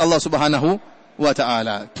 malaikat Allah Subhanahu wa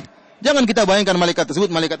taala. Jangan kita bayangkan malaikat tersebut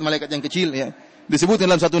malaikat-malaikat yang kecil ya. Disebut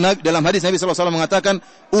dalam hadis Nabi SAW mengatakan,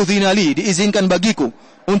 udzinali, diizinkan bagiku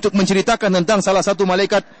untuk menceritakan tentang salah satu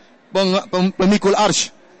malaikat pemikul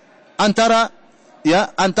arsy. Antara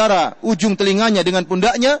ujung telinganya dengan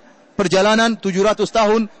pundaknya perjalanan 700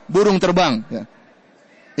 tahun burung terbang ya.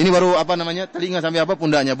 Ini baru telinga sampai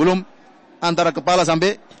pundaknya, belum antara kepala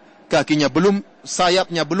sampai kakinya, belum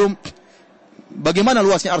sayapnya, belum bagaimana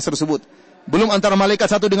luasnya arsy tersebut. Belum antara malaikat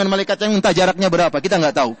satu dengan malaikat yang entah jaraknya berapa, kita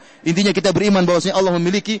nggak tahu. Intinya kita beriman bahwasanya Allah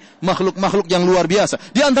memiliki makhluk-makhluk yang luar biasa.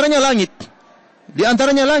 Di antaranya langit.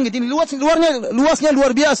 Ini luasnya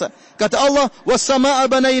luar biasa. Kata Allah, was-samaa'a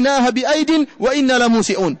banainaha bi'aidin wa inna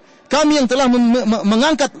lamusi'un. Kami yang telah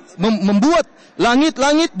membuat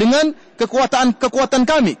langit-langit dengan kekuatan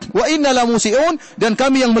kami. Wa inna lamusi'un, dan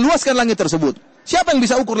kami yang meluaskan langit tersebut. Siapa yang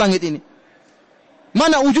bisa ukur langit ini?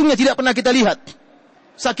 Mana ujungnya tidak pernah kita lihat.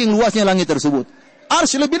 Saking luasnya langit tersebut.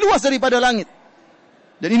 Arsy lebih luas daripada langit.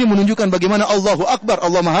 Dan ini menunjukkan bagaimana Allahu Akbar,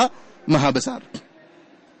 Allah maha besar.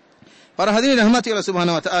 Para hadirin rahmati Allah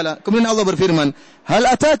Subhanahu wa taala. Kemudian Allah berfirman, hal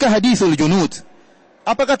ataka hadithul junud?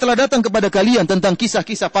 Apakah telah datang kepada kalian tentang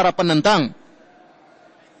kisah-kisah para penentang?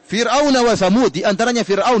 Fir'aun wa Samud, di antaranya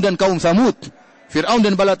Fir'aun dan kaum Samud. Fir'aun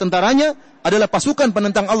dan bala tentaranya adalah pasukan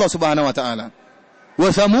penentang Allah Subhanahu wa taala. Wa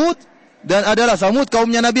Tsamud, dan adalah Tsamud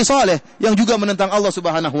kaumnya Nabi Saleh yang juga menentang Allah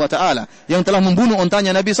Subhanahu wa taala, yang telah membunuh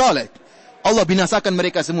ontanya Nabi Saleh. Allah binasakan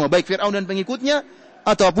mereka semua, baik Fir'aun dan pengikutnya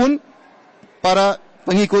ataupun para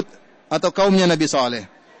pengikut atau kaumnya Nabi Saleh.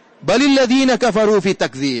 Balil ladzina kafaru fi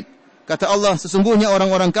takdzib. Kata Allah, sesungguhnya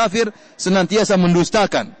orang-orang kafir senantiasa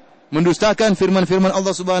mendustakan firman-firman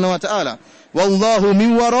Allah Subhanahu wa taala. Wallahu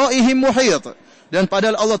min waraihim muhit. Dan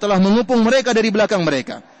padahal Allah telah mengepung mereka dari belakang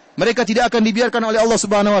mereka. Mereka tidak akan dibiarkan oleh Allah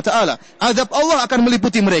Subhanahu wa taala. Azab Allah akan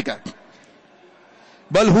meliputi mereka.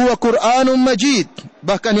 Bal huwa Qur'anun Majid.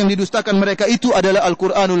 Bahkan yang didustakan mereka itu adalah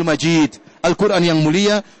Al-Qur'anul Majid. Al-Qur'an yang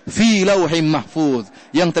mulia fi lauhim mahfuz,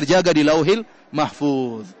 yang terjaga di Lauhil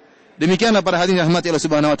Mahfuz. Demikianlah para hadirin rahmati Allah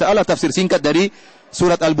Subhanahu wa taala tafsir singkat dari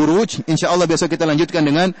surat Al-Buruj. Insyaallah besok kita lanjutkan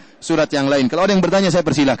dengan surat yang lain. Kalau ada yang bertanya saya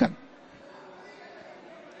persilakan.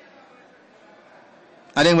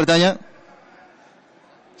 Ada yang bertanya?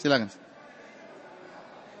 Silakan.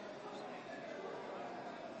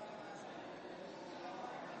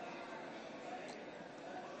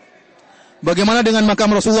 Bagaimana dengan makam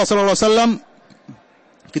Rasulullah sallallahu alaihi wasallam?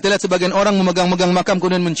 Kita lihat sebagian orang memegang-megang makam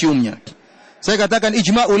kemudian menciumnya. Saya katakan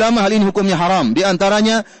ijma' ulama hal ini hukumnya haram. Di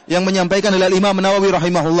antaranya yang menyampaikan adalah Imam Nawawi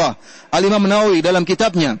rahimahullah. Al-Imam Nawawi dalam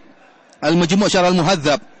kitabnya Al-Majmu' Syarh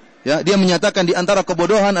Al-Muhadzab, ya, dia menyatakan di antara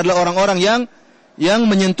kebodohan adalah orang-orang yang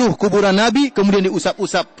menyentuh kuburan Nabi kemudian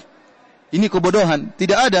diusap-usap. Ini kebodohan.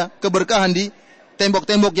 Tidak ada keberkahan di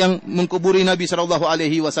tembok-tembok yang mengkuburi Nabi sallallahu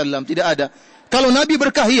alaihi wasallam. Tidak ada. Kalau Nabi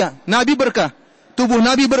berkah, ya, Nabi berkah. Tubuh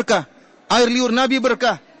Nabi berkah. Air liur Nabi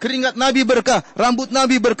berkah. Keringat Nabi berkah. Rambut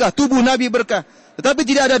Nabi berkah. Tubuh Nabi berkah. Tetapi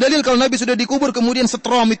tidak ada dalil kalau Nabi sudah dikubur kemudian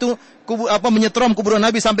setrom itu menyetrom kuburan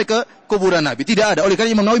Nabi sampai ke kuburan Nabi. Tidak ada. Oleh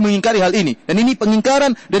karena Imam Nawawi mengingkari hal ini. Dan ini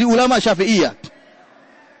pengingkaran dari ulama Syafi'iyah.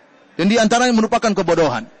 Dan di antaranya merupakan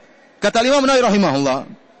kebodohan. Kata Imam Nawawi rahimahullah,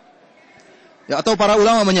 ya, atau para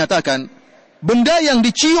ulama menyatakan, benda yang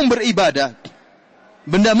dicium beribadah,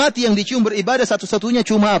 benda mati yang dicium beribadah satu-satunya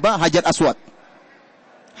cuma apa? Hajar aswad.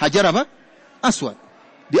 Hajar apa? Aswad.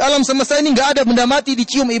 Di alam semesta ini enggak ada benda mati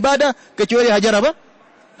dicium ibadah kecuali hajar apa?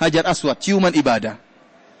 Hajar aswad, ciuman ibadah.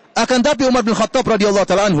 Akan tapi Umar bin Khattab radhiyallahu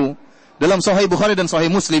taala anhu dalam Sahih Bukhari dan Sahih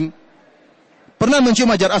Muslim pernah mencium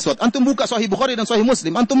hajar aswad. Antum buka Sahih Bukhari dan Sahih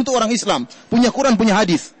Muslim. Antum itu orang Islam, punya Quran, punya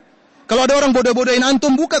hadis. Kalau ada orang bodoh-bodohin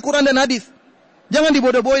antum, buka Quran dan hadis. Jangan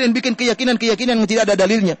dibodoh-bodohin dan bikin keyakinan-keyakinan yang tidak ada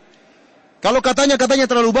dalilnya. Kalau katanya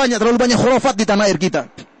terlalu banyak khurafat di tanah air kita.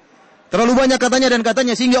 Terlalu banyak katanya dan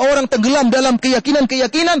katanya sehingga orang tenggelam dalam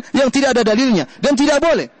keyakinan-keyakinan yang tidak ada dalilnya. Dan tidak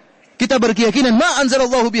boleh kita berkeyakinan ma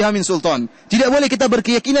anzalallahu biha min sultan. Tidak boleh kita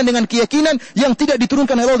berkeyakinan dengan keyakinan yang tidak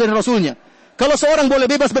diturunkan oleh Allah dan Rasulnya. Kalau seorang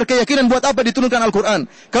boleh bebas berkeyakinan, buat apa diturunkan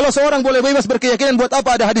Al-Quran? Kalau seorang boleh bebas berkeyakinan, buat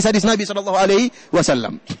apa ada hadis-hadis Nabi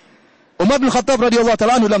SAW? Umar bin Khattab radhiyallahu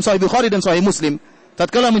ta'ala anhu dalam Sahih Bukhari dan Sahih Muslim,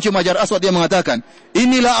 tatkala mencium hajar aswad dia mengatakan,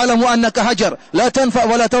 "Inilah alamu annaka hajar, la tanfa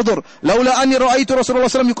wa la tadur. Laula anni ra'aitu Rasulullah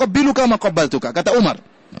SAW yuqabbiluka ma qabbaltuka." Kata Umar,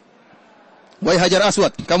 "Wahai hajar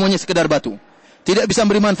aswad, kamu hanya sekedar batu. Tidak bisa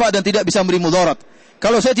memberi manfaat dan tidak bisa memberi mudarat.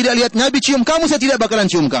 Kalau saya tidak lihat Nabi cium kamu, saya tidak bakalan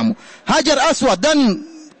cium kamu." Hajar aswad dan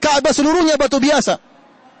Ka'bah seluruhnya batu biasa.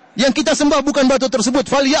 Yang kita sembah bukan batu tersebut.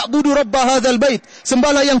 Falyabudu rabb hadzal bait.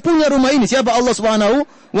 Sembahlah yang punya rumah ini. Siapa? Allah Subhanahu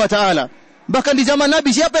wa taala. Bahkan di zaman Nabi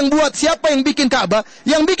siapa yang bikin Ka'bah?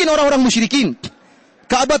 Yang bikin orang-orang musyrikin.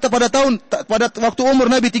 Ka'bah pada waktu umur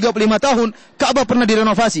Nabi 35 tahun, Ka'bah pernah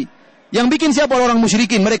direnovasi. Yang bikin siapa? Orang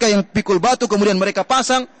musyrikin. Mereka yang pikul batu kemudian mereka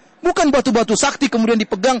pasang, bukan batu-batu sakti kemudian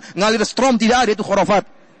dipegang ngalir strom, tidak ada, itu khurafat.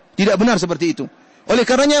 Tidak benar seperti itu. Oleh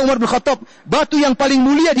karenanya Umar bin Khattab, batu yang paling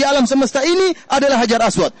mulia di alam semesta ini adalah hajar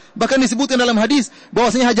aswad. Bahkan disebutkan dalam hadis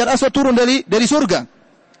bahwasanya hajar aswad turun dari surga.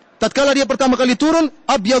 Tatkala dia pertama kali turun,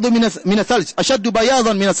 abyadu minas salj, asyaddu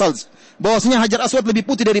bayadan minas salj. Bahwasanya hajar aswad lebih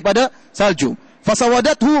putih daripada salju.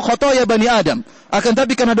 Fasawadathu khotoya bani Adam. Akan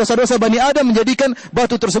tapi karena dosa-dosa bani Adam menjadikan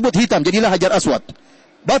batu tersebut hitam, jadilah hajar aswad.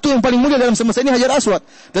 Batu yang paling mulia dalam semesta ini hajar aswad.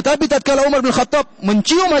 Tetapi tatkala Umar bin Khattab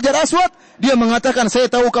mencium hajar aswad, dia mengatakan, saya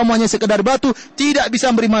tahu kamu hanya sekedar batu, tidak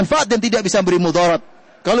bisa memberi manfaat dan tidak bisa memberi mudarat.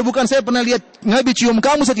 Kalau bukan saya pernah lihat Nabi cium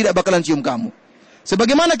kamu, saya tidak bakalan cium kamu.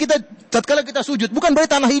 Sebagaimana kita tatkala kita sujud, bukan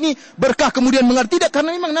berarti tanah ini berkah kemudian mengalir, tidak,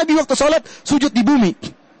 karena memang Nabi waktu salat sujud di bumi.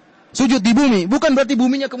 Sujud di bumi, bukan berarti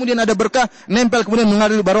buminya kemudian ada berkah, nempel kemudian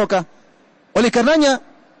mengalir barokah. Oleh karenanya,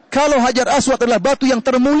 kalau hajar aswad adalah batu yang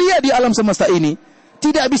termulia di alam semesta ini,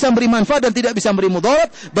 tidak bisa memberi manfaat dan tidak bisa memberi mudarat,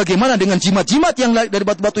 bagaimana dengan jimat-jimat yang dari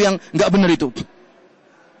batu-batu yang enggak benar itu?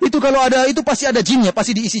 Itu kalau ada, itu pasti ada jinnya,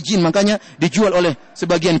 pasti diisi jin, makanya dijual oleh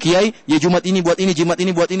sebagian kiai, ya jimat ini buat ini, jimat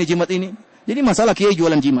ini buat ini, jimat ini. Jadi masalah kiai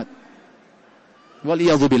jualan jimat.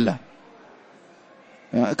 Waliyadzubillah.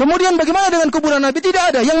 Ya, kemudian bagaimana dengan kuburan Nabi? Tidak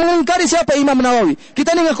ada. Yang mengingkari siapa? Imam Nawawi.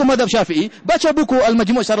 Kita ini ngaku madhab Syafi'i, baca buku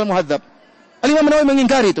Al-Majmu' Syarh Al-Muhadzab. Al-Imam Nawawi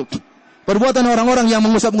mengingkari itu. Perbuatan orang-orang yang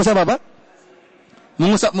mengusap-ngusap apa?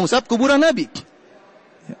 Mengusap-ngusap kuburan Nabi.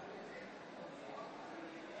 Ya.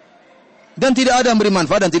 Dan tidak ada memberi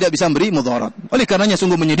manfaat dan tidak bisa memberi mudarat. Oleh karenanya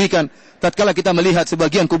sungguh menyedihkan tatkala kita melihat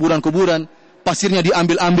sebagian kuburan-kuburan pasirnya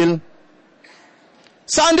diambil-ambil.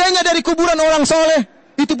 Seandainya dari kuburan orang soleh,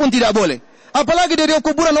 itu pun tidak boleh. Apalagi dari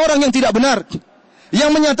kuburan orang yang tidak benar,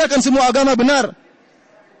 yang menyatakan semua agama benar.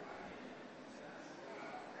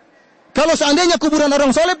 Kalau seandainya kuburan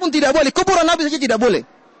orang soleh pun tidak boleh, kuburan Nabi saja tidak boleh.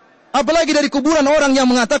 Apalagi dari kuburan orang yang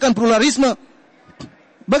mengatakan pluralisme.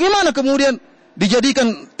 Bagaimana kemudian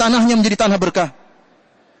dijadikan tanahnya menjadi tanah berkah?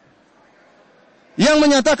 Yang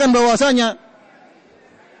menyatakan bahwasanya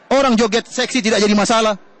orang joget seksi tidak jadi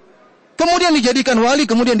masalah. Kemudian dijadikan wali,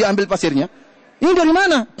 kemudian diambil pasirnya. Ini dari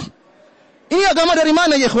mana? Ini agama dari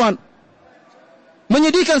mana ya ikhwan?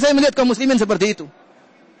 Menyedihkan saya melihat kaum muslimin seperti itu.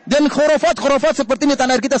 Dan khurafat seperti ini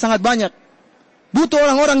tanah air kita sangat banyak. Butuh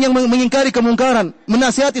orang-orang yang mengingkari kemungkaran,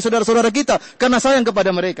 menasihati saudara-saudara kita karena sayang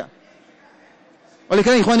kepada mereka. Oleh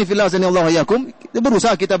karena ikhwani fillah azanillahu wa iyyakum,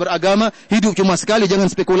 berusaha kita beragama, hidup cuma sekali,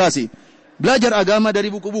 jangan spekulasi. Belajar agama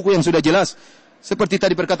dari buku-buku yang sudah jelas. Seperti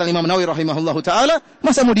tadi perkataan Imam Nawawi rahimahullahu taala,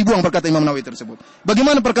 masa mau dibuang perkataan Imam Nawawi tersebut?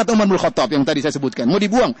 Bagaimana perkataan Umar bin Khattab yang tadi saya sebutkan? Mau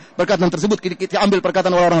dibuang perkataan tersebut, kita ambil perkataan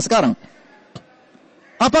orang-orang sekarang.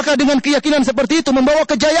 Apakah dengan keyakinan seperti itu membawa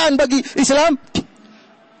kejayaan bagi Islam?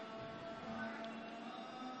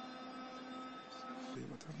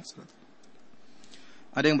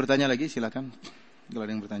 Ada yang bertanya lagi? Silakan. Kalau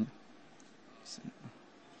ada yang bertanya.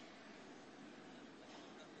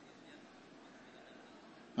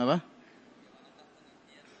 Apa?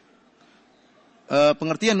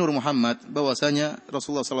 Pengertian Nur Muhammad bahwasanya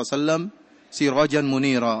Rasulullah sallallahu alaihi wasallam sirajan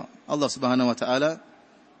munira. Allah Subhanahu wa taala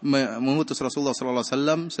mengutus Rasulullah sallallahu alaihi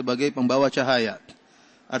wasallam sebagai pembawa cahaya.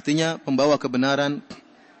 Artinya pembawa kebenaran,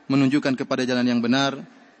 menunjukkan kepada jalan yang benar,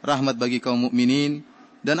 rahmat bagi kaum mukminin,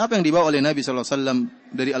 dan apa yang dibawa oleh Nabi sallallahu alaihi wasallam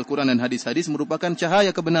dari Al-Qur'an dan hadis-hadis merupakan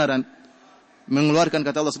cahaya kebenaran. Mengeluarkan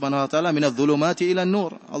kata Allah Subhanahu wa taala minadh-dhulumati ilan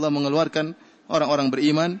nur. Allah mengeluarkan orang-orang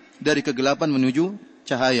beriman dari kegelapan menuju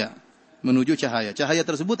cahaya. Cahaya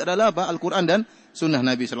tersebut adalah apa? Al-Quran dan sunnah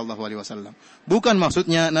Nabi SAW. Bukan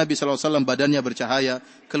maksudnya Nabi SAW badannya bercahaya,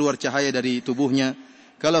 keluar cahaya dari tubuhnya.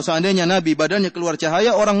 Kalau seandainya Nabi badannya keluar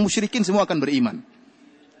cahaya, orang musyrikin semua akan beriman.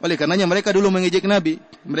 Oleh karenanya mereka dulu mengejek Nabi.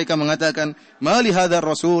 Mereka mengatakan, "Ma li hadzal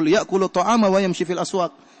rasul ya'kulu ta'ama wa yamshi fil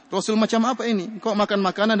aswaq." Rasul macam apa ini? Kok makan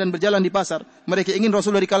makanan dan berjalan di pasar? Mereka ingin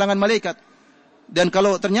Rasul dari kalangan malaikat. Dan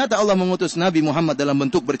kalau ternyata Allah mengutus Nabi Muhammad dalam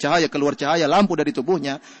bentuk bercahaya, keluar cahaya, lampu dari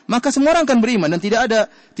tubuhnya, maka semua orang akan beriman dan tidak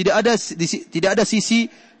ada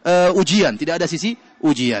sisi ujian,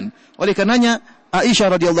 Oleh karenanya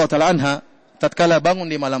Aisyah radhiyallahu taala anha tatkala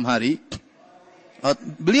bangun di malam hari,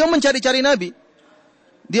 beliau mencari-cari Nabi.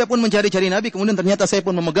 Dia pun mencari-cari Nabi, kemudian ternyata saya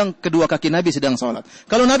pun memegang kedua kaki Nabi sedang salat.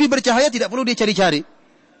 Kalau Nabi bercahaya tidak perlu dia cari-cari.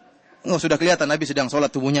 Sudah kelihatan Nabi sedang sholat,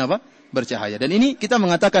 tubuhnya apa? Bercahaya. Dan ini kita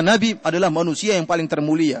mengatakan Nabi adalah manusia yang paling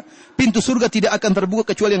termulia. Pintu surga tidak akan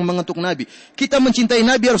terbuka kecuali yang mengetuk Nabi. Kita mencintai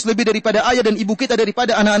Nabi harus lebih daripada ayah dan ibu kita,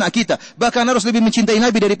 daripada anak-anak kita. Bahkan harus lebih mencintai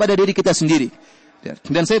Nabi daripada diri kita sendiri.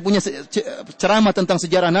 Dan saya punya ceramah tentang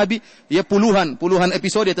sejarah Nabi, ya puluhan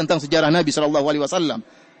episode tentang sejarah Nabi SAW.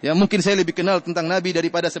 Ya mungkin saya lebih kenal tentang Nabi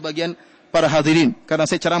daripada sebagian para hadirin, karena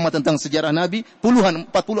saya ceramah tentang sejarah Nabi, 40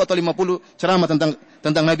 atau 50 ceramah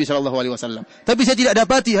tentang Nabi SAW. Tapi saya tidak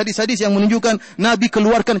dapati hadis-hadis yang menunjukkan Nabi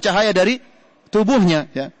keluarkan cahaya dari tubuhnya.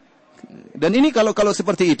 Ya. Dan ini kalau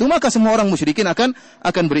seperti itu, maka semua orang musyrikin akan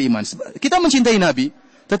beriman. Kita mencintai Nabi,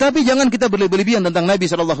 tetapi jangan kita berlebihan tentang Nabi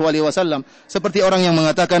SAW. Seperti orang yang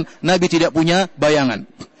mengatakan Nabi tidak punya bayangan.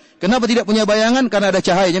 Kenapa tidak punya bayangan? Karena ada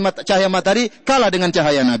cahaya matahari kalah dengan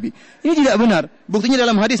cahaya Nabi. Ini tidak benar. Buktinya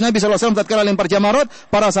dalam hadis Nabi SAW tatkala lempar jamarat,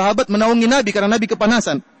 para sahabat menaungi Nabi karena Nabi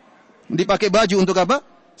kepanasan. Dipakai baju untuk apa?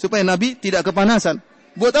 Supaya Nabi tidak kepanasan.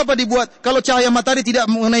 Buat apa dibuat? Kalau cahaya matahari tidak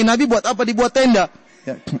mengenai Nabi, buat apa dibuat tenda?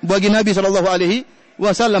 Ya. Bagi Nabi SAW,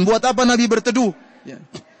 buat apa Nabi berteduh? Ya.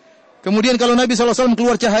 Kemudian kalau Nabi SAW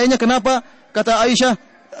keluar cahayanya, kenapa? Kata Aisyah,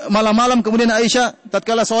 malam-malam kemudian Aisyah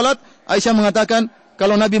tatkala sholat, Aisyah mengatakan,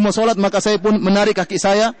 kalau Nabi mau sholat, maka saya pun menarik kaki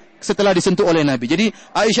saya setelah disentuh oleh Nabi. Jadi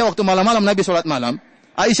Aisyah waktu malam-malam Nabi sholat malam,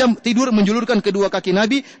 Aisyah tidur menjulurkan kedua kaki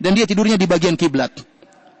Nabi dan dia tidurnya di bagian kiblat.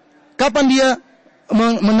 Kapan dia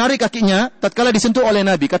menarik kakinya? Tatkala disentuh oleh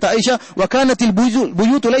Nabi. Kata Aisyah, wa kanatil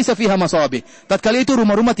buyutu laisa fiha masabih. Tatkala itu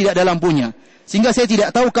rumah-rumah tidak ada lampunya. Sehingga saya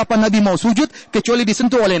tidak tahu kapan Nabi mau sujud kecuali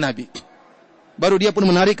disentuh oleh Nabi. Baru dia pun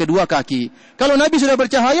menarik kedua kaki. Kalau Nabi sudah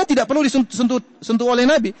bercahaya, tidak perlu disentuh oleh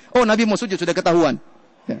Nabi. Oh, Nabi mau sujud, sudah ketahuan.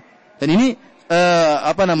 Dan ini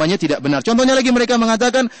tidak benar. Contohnya lagi mereka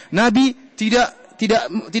mengatakan Nabi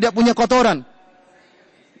tidak punya kotoran.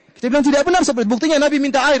 Kita bilang tidak benar, seperti buktinya Nabi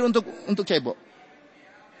minta air untuk cebok.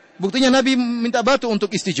 Buktinya Nabi minta batu untuk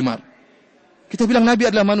istijmar. Kita bilang Nabi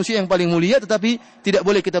adalah manusia yang paling mulia, tetapi tidak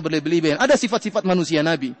boleh kita berlebihan. Ada sifat-sifat manusia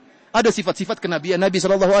Nabi. Ada sifat-sifat kenabian Nabi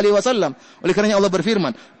SAW. Oleh karenanya Allah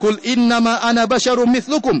berfirman, "Qul innama ana basyarum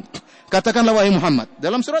mithlukum." Katakanlah wahai Muhammad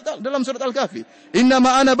dalam surat Al-Kahfi,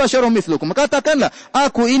 "Innama ana basyarum mithlukum." Katakanlah,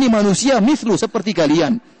 aku ini manusia mithlu seperti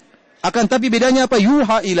kalian. Akan tapi bedanya apa?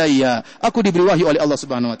 Yuha ilayya. Aku diberi wahyu oleh Allah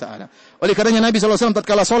Subhanahu wa taala. Oleh karenanya Nabi SAW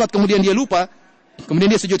tatkala salat kemudian dia lupa, kemudian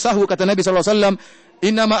dia sujud sahwu, kata Nabi SAW,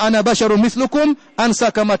 "Innama ana basyarum mithlukum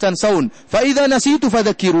ansa kama tansaun. Fa idza nasitu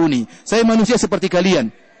fadzakiruni." Saya manusia seperti kalian.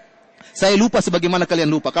 Saya lupa sebagaimana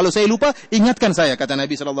kalian lupa. Kalau saya lupa, ingatkan saya, kata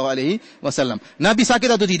Nabi SAW. Nabi sakit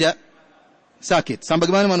atau tidak? Sakit.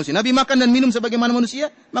 Sebagaimana manusia. Nabi makan dan minum sebagaimana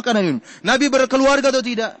manusia? Makan dan minum. Nabi berkeluarga atau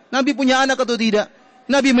tidak? Nabi punya anak atau tidak?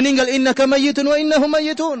 Nabi meninggal, innaka mayyitun wa innahum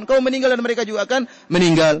mayyitun. Kau meninggal dan mereka juga akan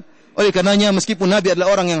meninggal. Oleh karenanya meskipun Nabi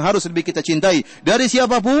adalah orang yang harus lebih kita cintai dari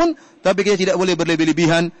siapapun, tapi kita tidak boleh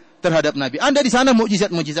berlebih-lebihan terhadap Nabi. Ada di sana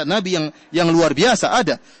mukjizat-mukjizat Nabi yang luar biasa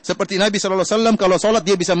ada. Seperti Nabi SAW kalau salat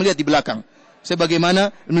dia bisa melihat di belakang,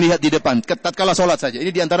 sebagaimana melihat di depan tatkala salat saja.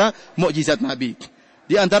 Ini di antara mukjizat Nabi.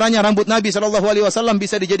 Di antaranya rambut Nabi SAW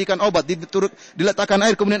bisa dijadikan obat, diletakkan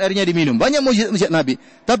air kemudian airnya diminum. Banyak mukjizat Nabi.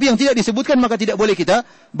 Tapi yang tidak disebutkan maka tidak boleh kita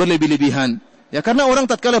berlebih-lebihan. Ya, karena orang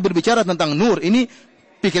tatkala berbicara tentang nur ini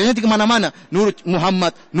pikirannya di kemana-mana. Nur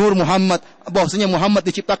Muhammad, bahwasanya Muhammad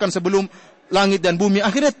diciptakan sebelum langit dan bumi.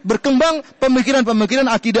 Akhirnya berkembang pemikiran-pemikiran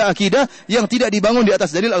akidah-akidah yang tidak dibangun di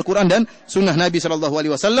atas dalil Al-Quran dan Sunnah Nabi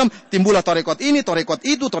SAW. Timbullah tarekat ini, tarekat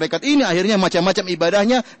itu, tarekat ini. Akhirnya macam-macam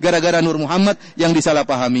ibadahnya gara-gara Nur Muhammad yang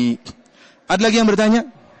disalahpahami. Ada lagi yang bertanya?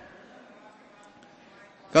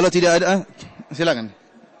 Kalau tidak ada, silakan.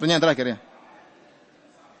 Pertanyaan terakhir ya.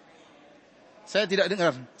 Saya tidak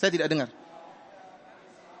dengar.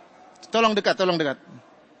 Tolong dekat.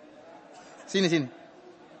 Sini.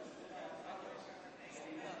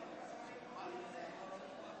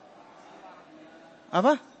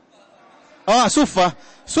 Apa? Oh, Suffah.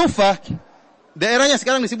 Daerahnya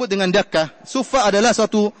sekarang disebut dengan Dakkah. Suffah adalah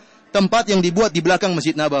suatu tempat yang dibuat di belakang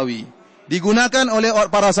Masjid Nabawi. Digunakan oleh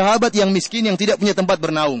para sahabat yang miskin yang tidak punya tempat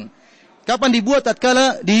bernaung. Kapan dibuat?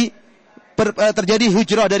 Tatkala terjadi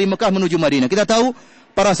hijrah dari Mekah menuju Madinah. Kita tahu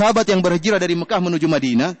para sahabat yang berhijrah dari Mekah menuju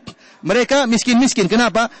Madinah, mereka miskin-miskin.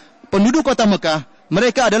 Kenapa? Penduduk kota Mekah,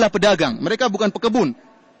 mereka adalah pedagang. Mereka bukan pekebun.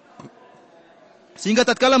 Sehingga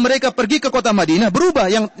tatkala mereka pergi ke kota Madinah, berubah.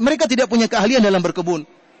 Yang mereka tidak punya keahlian dalam berkebun.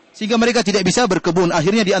 Sehingga mereka tidak bisa berkebun.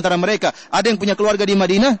 Akhirnya di antara mereka, ada yang punya keluarga di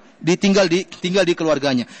Madinah, tinggal di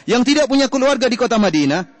keluarganya. Yang tidak punya keluarga di kota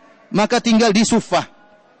Madinah, maka tinggal di Suffah.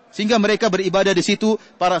 Sehingga mereka beribadah di situ,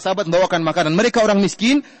 para sahabat membawakan makanan. Mereka orang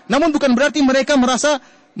miskin, namun bukan berarti mereka merasa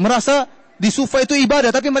di Suffah itu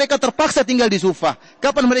ibadah, tapi mereka terpaksa tinggal di Suffah.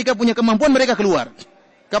 Kapan mereka punya kemampuan, mereka keluar.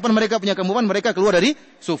 Kapan mereka punya kemampuan, mereka keluar dari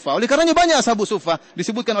Suffah. Oleh karenanya banyak ashabu Suffah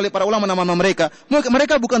disebutkan oleh para ulama nama-nama mereka.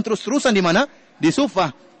 Mereka bukan terus-terusan di mana? Di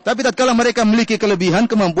Suffah. Tapi tatkala mereka memiliki kelebihan,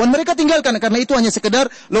 kemampuan, mereka tinggalkan. Karena itu hanya sekedar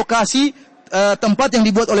lokasi tempat yang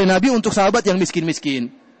dibuat oleh Nabi untuk sahabat yang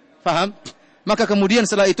miskin-miskin. Faham? Maka kemudian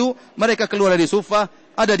setelah itu mereka keluar dari Suffah.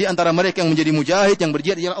 Ada di antara mereka yang menjadi mujahid, yang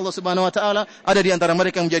berjihad di jalan Allah Subhanahu wa taala. Ada di antara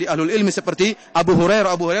mereka yang menjadi ahlul ilmi seperti Abu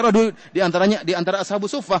Hurairah di antara ashabu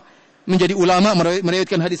Suffah. Menjadi ulama,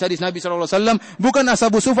 meriwayatkan hadis-hadis Nabi SAW. Bukan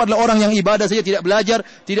ashabu Suffah adalah orang yang ibadah saja, tidak belajar,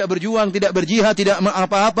 tidak berjuang, tidak berjihad, tidak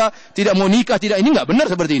apa-apa, tidak mau nikah, tidak. Ini enggak benar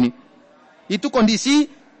seperti ini. Itu kondisi,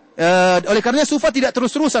 oleh karenanya Suffah tidak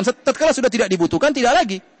terus-terusan. Tatkala sudah tidak dibutuhkan, tidak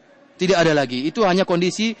ada lagi. Itu hanya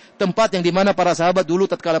kondisi tempat yang dimana para sahabat dulu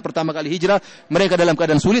tatkala pertama kali hijrah, mereka dalam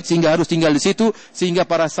keadaan sulit sehingga harus tinggal di situ. Sehingga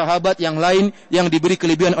para sahabat yang lain yang diberi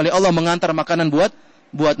kelebihan oleh Allah mengantar makanan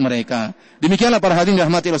buat mereka. Demikianlah para hadirin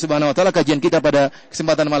rahmati Allah Subhanahu wa taala kajian kita pada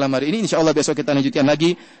kesempatan malam hari ini. Insyaallah besok kita lanjutkan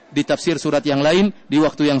lagi di tafsir surat yang lain di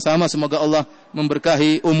waktu yang sama. Semoga Allah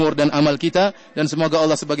memberkahi umur dan amal kita dan semoga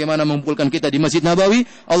Allah sebagaimana mengumpulkan kita di Masjid Nabawi,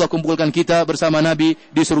 Allah kumpulkan kita bersama Nabi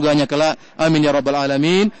di surganya kelak. Amin ya rabbal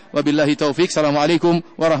alamin. Wabillahi taufik. Assalamualaikum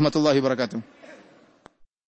warahmatullahi wabarakatuh.